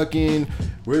 Where's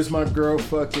my girl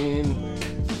fucking?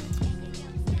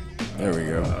 There we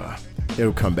go.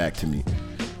 It'll come back to me.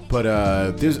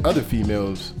 But there's other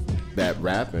females that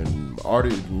rap and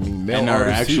male and are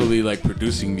artists too. actually like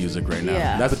producing music right now.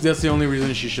 Yeah. That's the only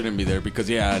reason she shouldn't be there, because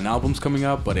an album's coming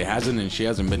out, but it hasn't, and she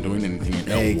hasn't been doing anything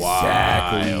in a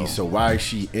Exactly. while. So why is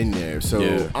she in there? So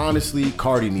Yeah. honestly,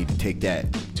 Cardi need to take that.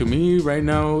 To me, right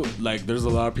now, like there's a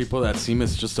lot of people that seem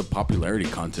it's just a popularity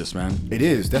contest, man. It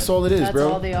is. That's all it is, That's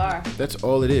bro. all they are. That's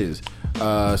all it is.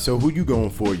 So who you going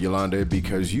for, Yolanda?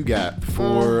 Because you got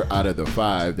 4 out of the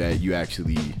 5 that you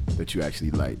actually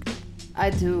like. I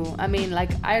do. I mean,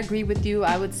 like, I agree with you.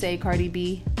 I would say Cardi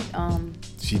B.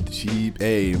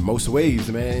 Hey, most waves,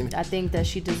 man. I think that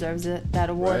she deserves that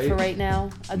award for right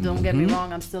now. Don't get me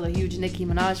wrong. I'm still a huge Nicki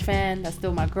Minaj fan. That's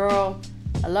still my girl.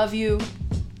 I love you.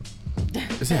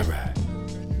 Is that right?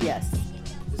 Yes.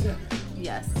 Is that right?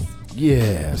 Yes.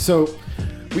 Yeah. So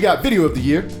we got video of the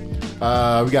year.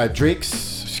 We got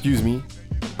Drake's,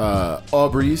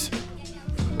 Aubrey's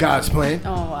God's Plan.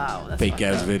 Oh wow. That's Fake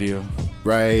ass video.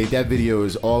 Right, that video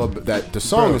is all about that. The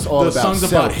song is all about the song's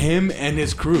self. about him and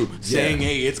his crew saying,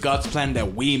 "Hey, it's God's plan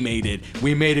that we made it.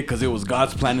 We made it because it was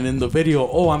God's plan." And in the video,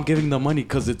 "Oh, I'm giving the money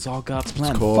because it's all God's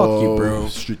plan." Fuck you, bro.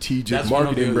 Strategic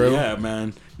marketing, bro. Yeah,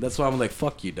 man. That's why I'm like,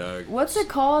 "Fuck you, dog." What's it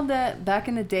called that back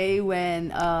in the day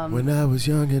when I was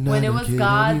young and when it was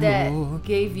God that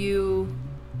gave you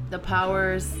the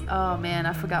powers? Oh man,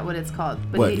 I forgot what it's called.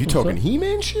 But what, you talking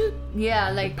He-Man shit?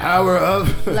 Yeah, like power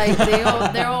of. Like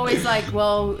they're always like,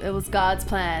 well, it was God's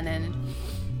plan, and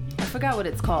I forgot what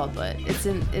it's called, but it's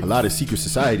a lot of secret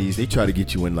societies. They try to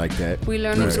get you in like that. We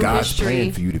learn through God's history.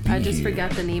 Plan for you to be I just here.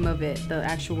 forgot the name of it, the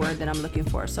actual word that I'm looking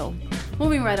for. So,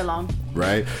 moving right along.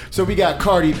 Right. So we got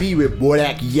Cardi B with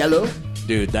Bodak Yellow.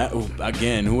 Dude, that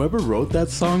again, whoever wrote that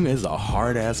song is a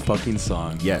hard ass fucking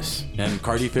song. Yes. And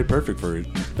Cardi fit perfect for it.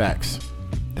 Facts.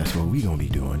 That's what we gonna be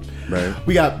doing. Right.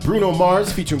 We got Bruno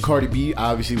Mars featuring Cardi B,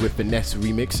 obviously with Finesse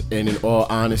remix. And in all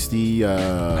honesty,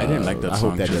 I didn't like that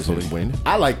song. I hope that doesn't win.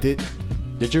 I liked it.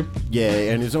 Did you?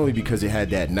 Yeah, and it's only because it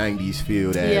had that 90s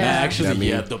feel. That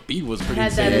actually, the beat was pretty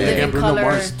insane. Again, Bruno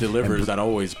Mars delivers that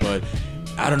always, but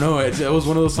I don't know. It was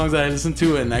one of those songs that I listened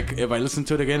to, and if I listen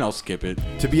to it again, I'll skip it.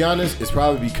 To be honest, it's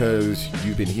probably because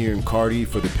you've been hearing Cardi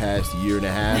for the past year and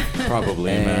a half.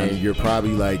 Probably, and man. You're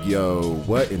probably like, yo,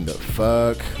 what in the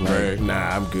fuck? Like,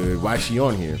 nah, I'm good. Why is she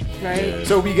on here? Right. Yeah.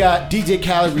 So we got DJ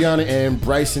Khaled, Rihanna, and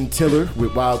Bryson Tiller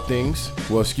with Wild Things.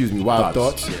 Well, excuse me, Wild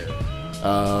Thoughts. Yeah.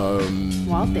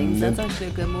 Wild Things. That's actually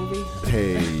a good movie.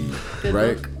 Hey, Good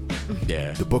right? book.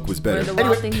 Yeah. The book was better. The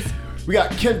Wild Things. We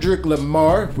got Kendrick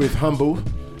Lamar with Humble,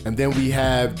 and then we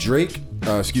have Drake,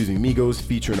 Migos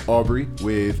featuring Aubrey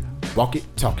with Walk It,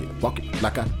 Talk It, Walk It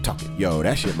Like I Talk It. Yo,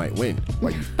 that shit might win.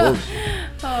 Why you bullshit?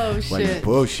 Oh shit. Why you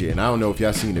bullshit? And I don't know if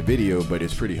y'all seen the video, but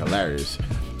it's pretty hilarious.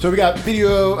 So we got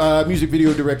music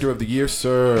video director of the year,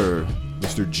 sir,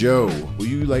 Mr. Joe. Will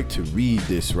you like to read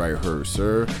this right here,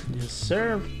 sir? Yes,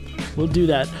 sir. We'll do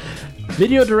that.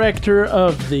 Video director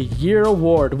of the year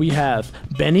award. We have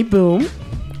Benny Boom,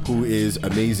 who is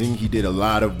amazing. He did a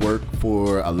lot of work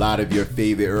for a lot of your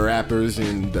favorite rappers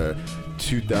in the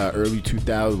early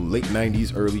 2000, late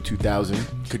 90s, early 2000.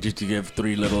 Could you give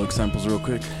 3 little examples real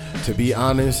quick? To be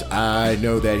honest, I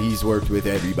know that he's worked with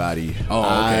everybody. Oh,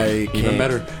 okay. Even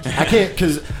better. I can't,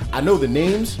 because I know the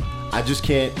names. I just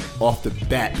can't off the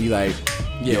bat be like,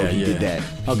 yo, he did that.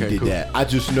 Okay, he did cool. that. I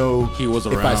just know he was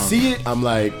around. If I see it, I'm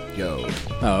like, yo,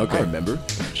 I remember.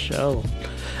 Show.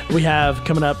 We have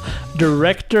coming up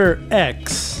Director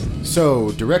X.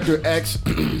 So Director X,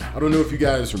 I don't know if you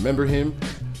guys remember him.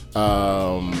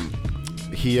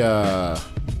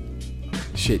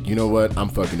 Shit, you know what? I'm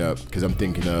fucking up because I'm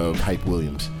thinking of Hype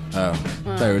Williams. Oh, I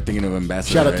thought you were thinking of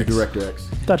Ambassador Shout out X. to Director X.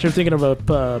 Thought you were thinking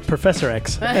about Professor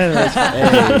X. Anyways.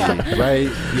 Hey, right?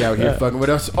 He out here fucking with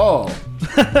us all.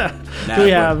 We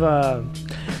have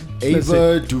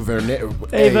Ava DuVernay.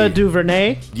 Ava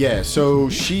DuVernay. Yeah, so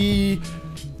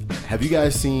have you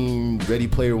guys seen Ready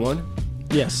Player One?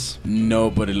 Yes. No,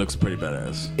 but it looks pretty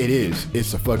badass. It is.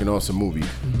 It's a fucking awesome movie.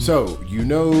 So, you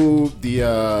know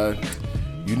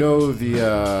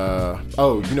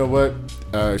what?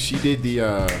 She did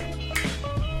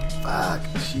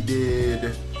she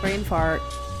did Brain fart.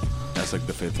 That's like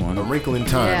the 5th one. A Wrinkle in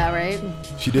Time. Yeah, right?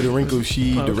 She did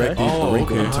She directed A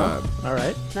Wrinkle in Time. All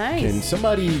right. Nice. Can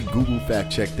somebody Google fact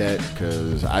check that?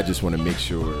 Because I just want to make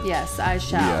sure. Yes, I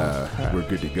shall. We're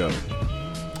good to go.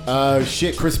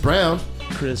 Chris Brown.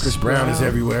 Chris Brown is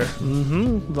everywhere.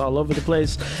 Mm-hmm. All over the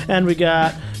place. And we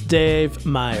got Dave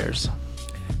Myers.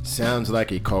 Sounds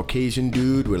like a Caucasian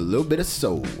dude with a little bit of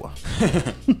soul.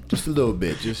 Just a little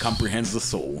bit. Just comprehends the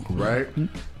soul. Right?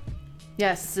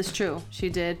 Yes, it's true. She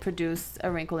did produce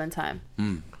A Wrinkle in Time.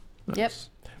 Yep.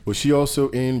 Was she also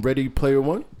in Ready Player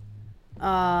One?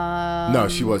 No,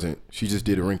 she wasn't. She just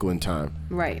did A Wrinkle in Time.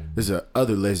 Right. There's a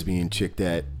other lesbian chick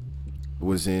that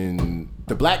was in...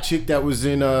 The black chick that was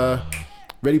in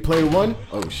Ready Player One?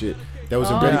 Oh, shit. That was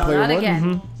in Ready Player not One?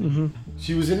 Again. Mm-hmm.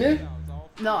 She was in there?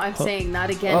 No, I'm saying not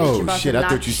again. Oh shit! I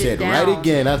thought you said down. Right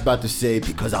again. I was about to say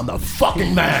because I'm the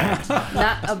fucking man.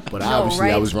 But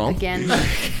obviously I was wrong. Again,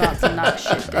 about to knock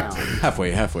shit down.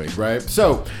 Halfway. Right.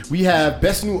 So we have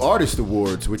Best New Artist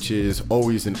Awards, which is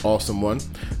always an awesome one.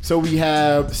 So we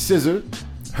have Scissor,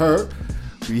 Her.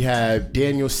 We have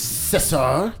Daniel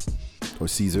Caesar, or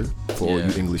Caesar for all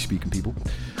you English speaking people.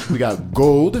 We got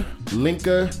Gold,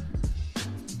 Linka.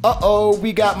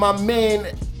 We got my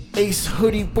man Ace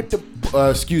Hoodie with the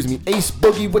Ace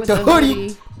Boogie with the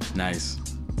hoodie. Nice.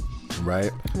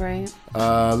 Right.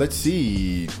 Let's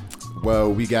see.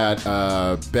 Well, we got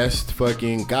Best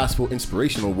fucking Gospel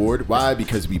Inspirational Award. Why?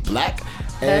 Because we black.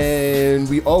 And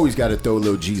we always got to throw a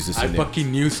little Jesus in there. I fucking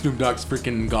knew Snoop Dogg's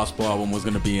freaking gospel album was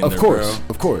going to be in there,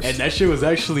 Of course. And that shit was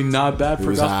actually not bad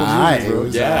for gospel music, bro. It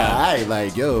was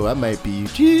like, yo, I might be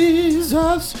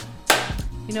Jesus.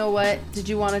 You know what? Did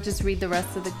you want to just read the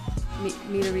rest of the...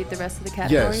 Me to read the rest of the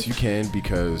categories? Yes, you can,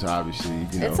 because obviously,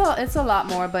 you know. It's a lot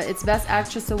more, but it's Best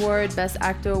Actress Award, Best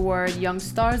Actor Award, Young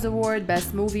Stars Award,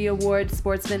 Best Movie Award,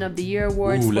 Sportsman of the Year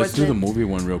Award. Let's do the movie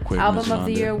one real quick. Album of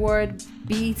the Year Award,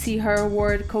 BET Her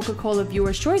Award, Coca-Cola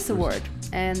Viewer's Choice Award.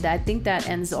 And I think that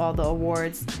ends all the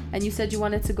awards. And you said you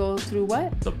wanted to go through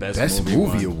what? The Best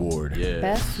Movie Award. Yeah.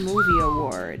 Best Movie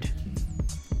Award.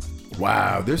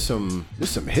 Wow, there's some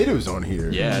hitters on here.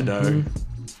 Yeah, dog.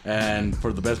 And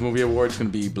for the Best Movie Award, it's gonna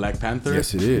be Black Panther.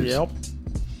 Yes, it is. Yep.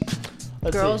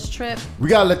 Girls Trip. We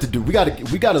gotta let the director.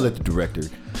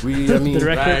 We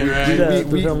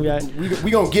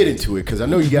gonna get into it because I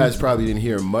know you guys probably didn't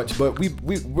hear much, but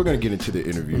we're gonna get into the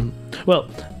interview. Well,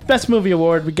 Best Movie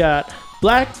Award, we got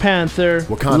Black Panther.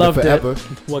 Wakanda loved Forever. It.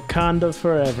 Wakanda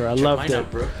Forever. I loved it.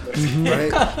 Bro.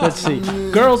 Right? Let's see.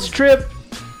 Girls Trip,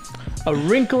 A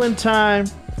Wrinkle in Time,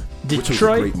 Detroit, which was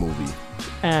a great movie.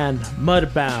 And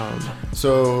Mudbound.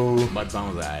 So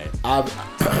Mudbound was alright.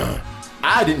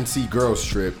 I didn't see Girls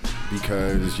Trip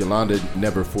because Yolanda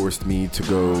never forced me to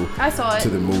go to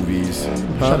the movies.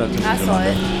 I saw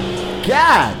it.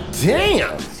 God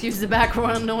damn! Excuse the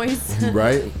background noise.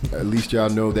 Right? At least y'all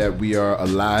know that we are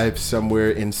alive somewhere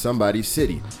in somebody's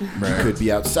city. Right. We could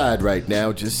be outside right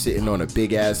now just sitting on a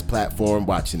big ass platform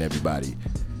watching everybody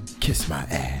kiss my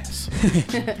ass.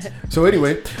 So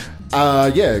anyway,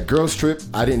 Girls Trip.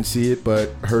 I didn't see it,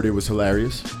 but heard it was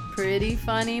hilarious. Pretty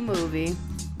funny movie.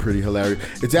 Pretty hilarious.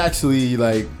 It's actually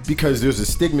like because there's a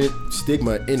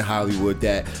stigma in Hollywood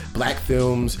that black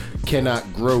films cannot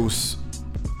gross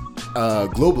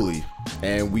globally,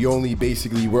 and we're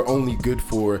only good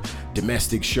for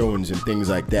domestic showings and things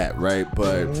like that, right?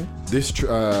 But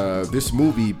this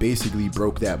movie basically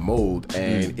broke that mold,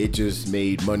 and it just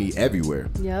made money everywhere.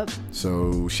 Yep.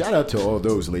 So shout out to all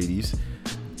those ladies.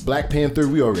 Black Panther,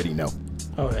 we already know.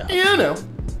 Oh yeah. You know.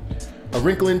 A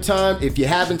Wrinkle in Time. If you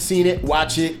haven't seen it,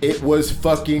 watch it. It was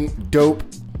fucking dope.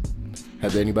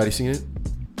 Have anybody seen it?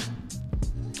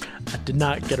 I did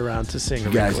not get around to seeing A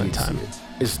You guys Wrinkle in need to Time. see it.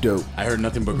 It's dope. I heard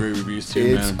nothing but great reviews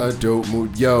too, It's man. a dope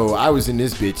movie. Yo, I was in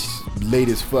this bitch late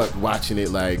as fuck watching it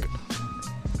like,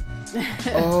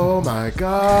 oh my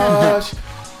gosh.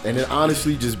 And it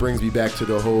honestly just brings me back to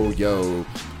the whole,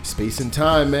 space and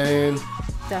time, man.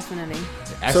 Definitely.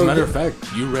 As a matter of fact,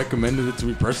 you recommended it to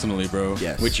me personally, bro.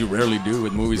 Yes. Which you rarely do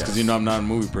with movies because you know I'm not a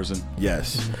movie person.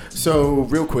 Yes. So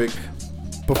real quick,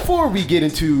 before we get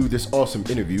into this awesome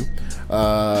interview,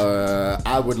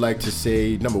 I would like to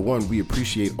say, number one, we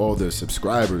appreciate all the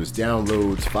subscribers,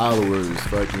 downloads, followers,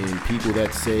 fucking people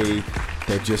that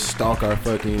just stalk our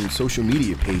fucking social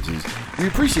media pages. We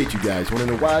appreciate you guys. Want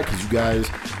to know why? Because you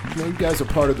guys are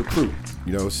part of the crew.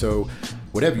 So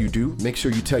whatever you do, make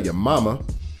sure you tell your mama.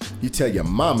 You tell your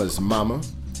mama's mama,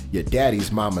 your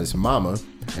daddy's mama's mama,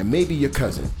 and maybe your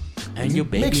cousin. And your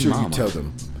baby Make sure mama. you tell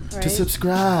them to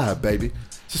subscribe, baby.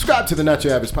 Subscribe to the Not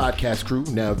Your Average Podcast crew,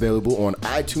 now available on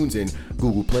iTunes and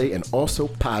Google Play, and also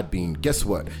Podbean. Guess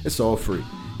what? It's all free.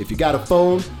 If you got a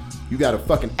phone, you got a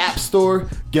fucking app store,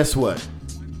 guess what?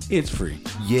 It's free.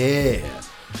 Yeah.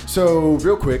 So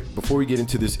real quick, before we get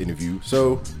into this interview,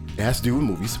 it has to do with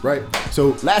movies, right?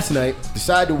 So last night,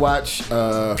 decided to watch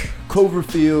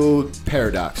Cloverfield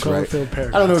Paradox, right?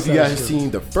 Paradox. I don't know if you guys have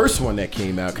seen the first one that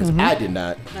came out, because I did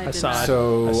not. I saw it.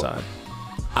 So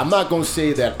I'm not going to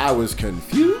say that I was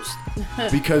confused,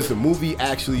 because the movie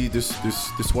actually, this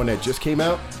one that just came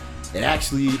out, it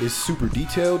actually is super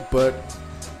detailed, but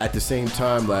at the same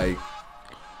time, like,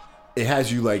 it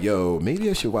has you like, yo, maybe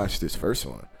I should watch this first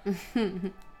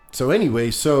one. So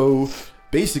anyway,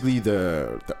 basically,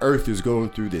 the Earth is going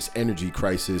through this energy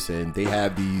crisis, and they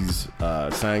have these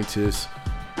scientists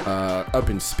up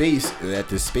in space at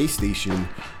the space station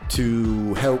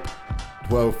to help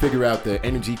figure out the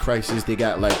energy crisis. They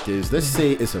got like this, let's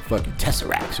say it's a fucking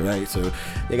Tesseract, right? So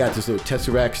they got this little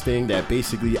Tesseract thing that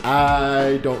basically,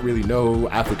 I don't really know,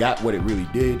 I forgot what it really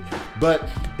did, but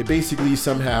it basically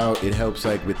somehow it helps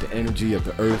like with the energy of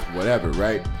the earth, whatever,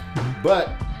 right? But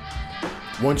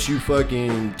once you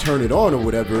fucking turn it on or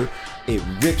whatever, it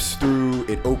rips through,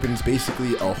 it opens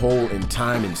basically a hole in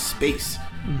time and space.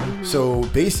 So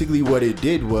basically what it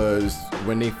did was,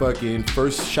 when they fucking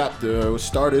first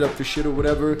started up the shit or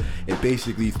whatever, it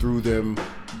basically threw them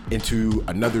into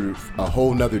a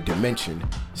whole nother dimension.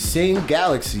 Same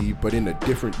galaxy, but in a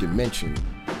different dimension,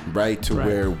 right?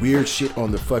 Where weird shit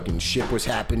on the fucking ship was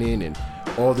happening and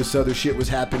all this other shit was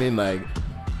happening, like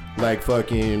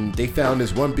fucking, they found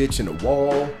this one bitch in a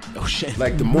wall. Oh shit.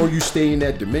 Like the more you stay in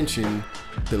that dimension,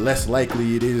 the less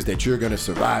likely it is that you're gonna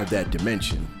survive that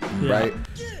dimension, right?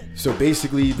 So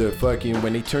basically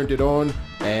when they turned it on,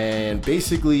 and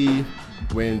basically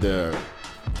when the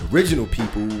original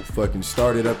people fucking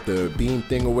started up the beam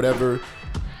thing or whatever,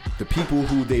 the people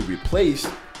who they replaced,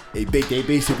 they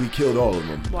basically killed all of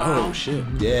them. Wow. Oh shit.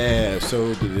 Yeah,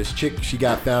 so this chick, she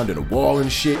got found in a wall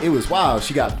and shit. It was wild.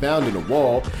 She got found in a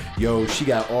wall. Yo, she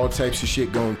got all types of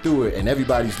shit going through it, and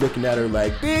everybody's looking at her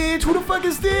like, bitch, who the fuck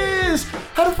is this?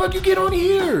 How the fuck you get on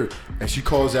here? And she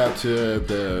calls out to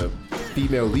the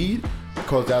female lead,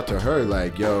 calls out to her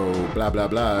like, yo, blah, blah,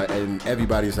 blah. And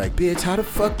everybody's like, bitch, how the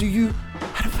fuck does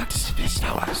this bitch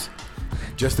know us?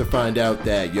 Just to find out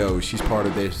that, yo, she's part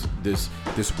of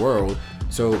this world.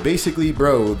 So basically,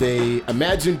 bro, they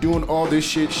imagine doing all this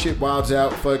shit wilds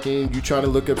out, fucking, you trying to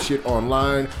look up shit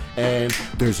online, and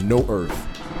there's no Earth.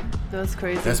 That's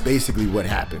crazy. That's basically what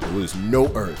happened. There was no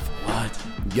Earth. What?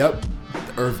 Yep.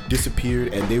 The Earth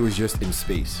disappeared, and they was just in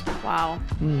space. Wow.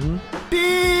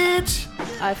 Bitch!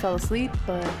 I fell asleep,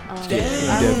 but Yeah,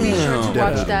 I will be sure to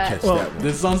watch that. Catch that one.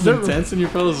 This sounds intense and you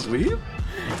fell asleep?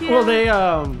 Yeah. Well,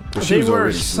 she they was were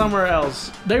already somewhere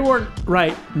else. They weren't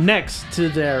right next to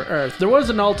their Earth. There was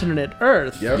an alternate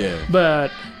Earth, Yep. Yeah.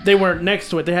 but they weren't next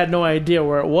to it. They had no idea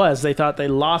where it was. They thought they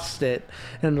lost it,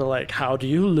 and they're like, "How do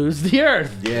you lose the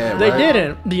Earth?" Yeah, they right.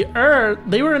 didn't. The Earth.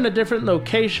 They were in a different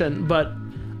location, but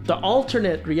the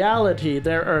alternate reality,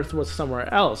 their Earth was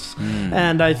somewhere else.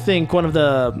 And I think one of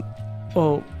the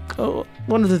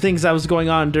things that was going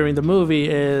on during the movie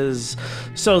is,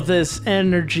 so this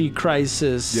energy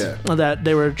crisis that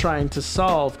they were trying to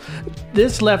solve,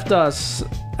 this left us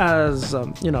as,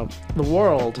 the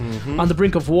world on the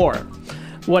brink of war.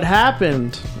 What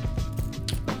happened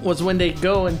was, when they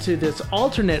go into this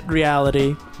alternate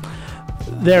reality,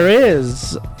 there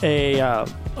is not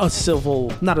a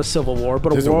civil war,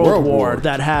 but There's a world war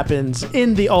that happens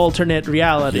in the alternate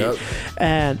reality.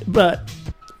 But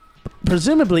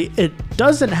presumably it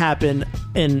doesn't happen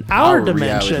in our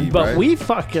dimension, reality, but right? we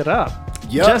fuck it up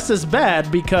just as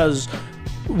bad, because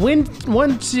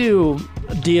once you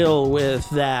deal with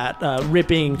that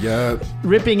ripping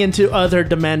into other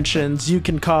dimensions, you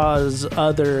can cause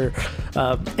other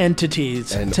entities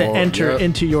to enter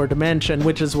into your dimension,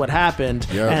 which is what happened.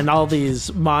 And all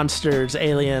these monsters,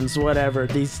 aliens, whatever,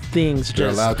 these things They're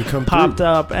just allowed to come popped through.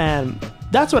 up, and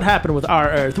that's what happened with our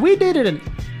Earth. We didn't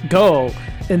go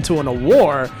into a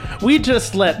war. We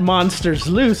just let monsters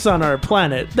loose on our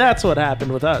planet. That's what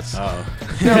happened with us.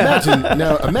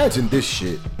 Now imagine this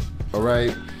shit, all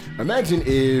right? Imagine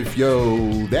if,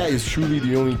 that is truly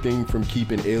the only thing from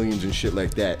keeping aliens and shit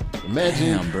like that.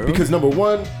 Imagine, bro. Because number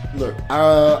one, look,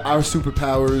 our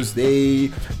superpowers,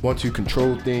 they want to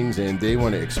control things and they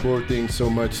want to explore things so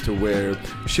much to where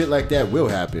shit like that will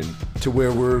happen. To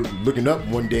where we're looking up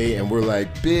one day and we're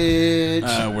like,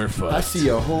 bitch, we're fucked. I see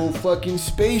a whole fucking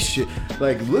spaceship.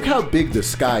 Like, look how big the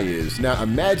sky is. Now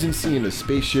imagine seeing a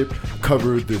spaceship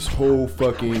cover this whole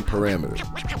fucking parameter.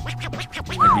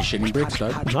 I'd be shitting bricks,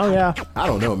 dog. Oh yeah. I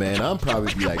don't know, man. I'm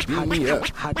probably be like, beam me up.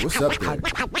 What's up there?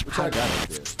 What y'all got up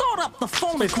there? Start up the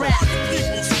phonograph.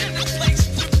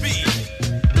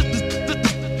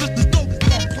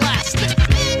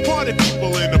 Party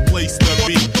people in the place to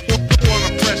be.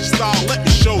 Want a fresh style? Let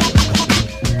me show you.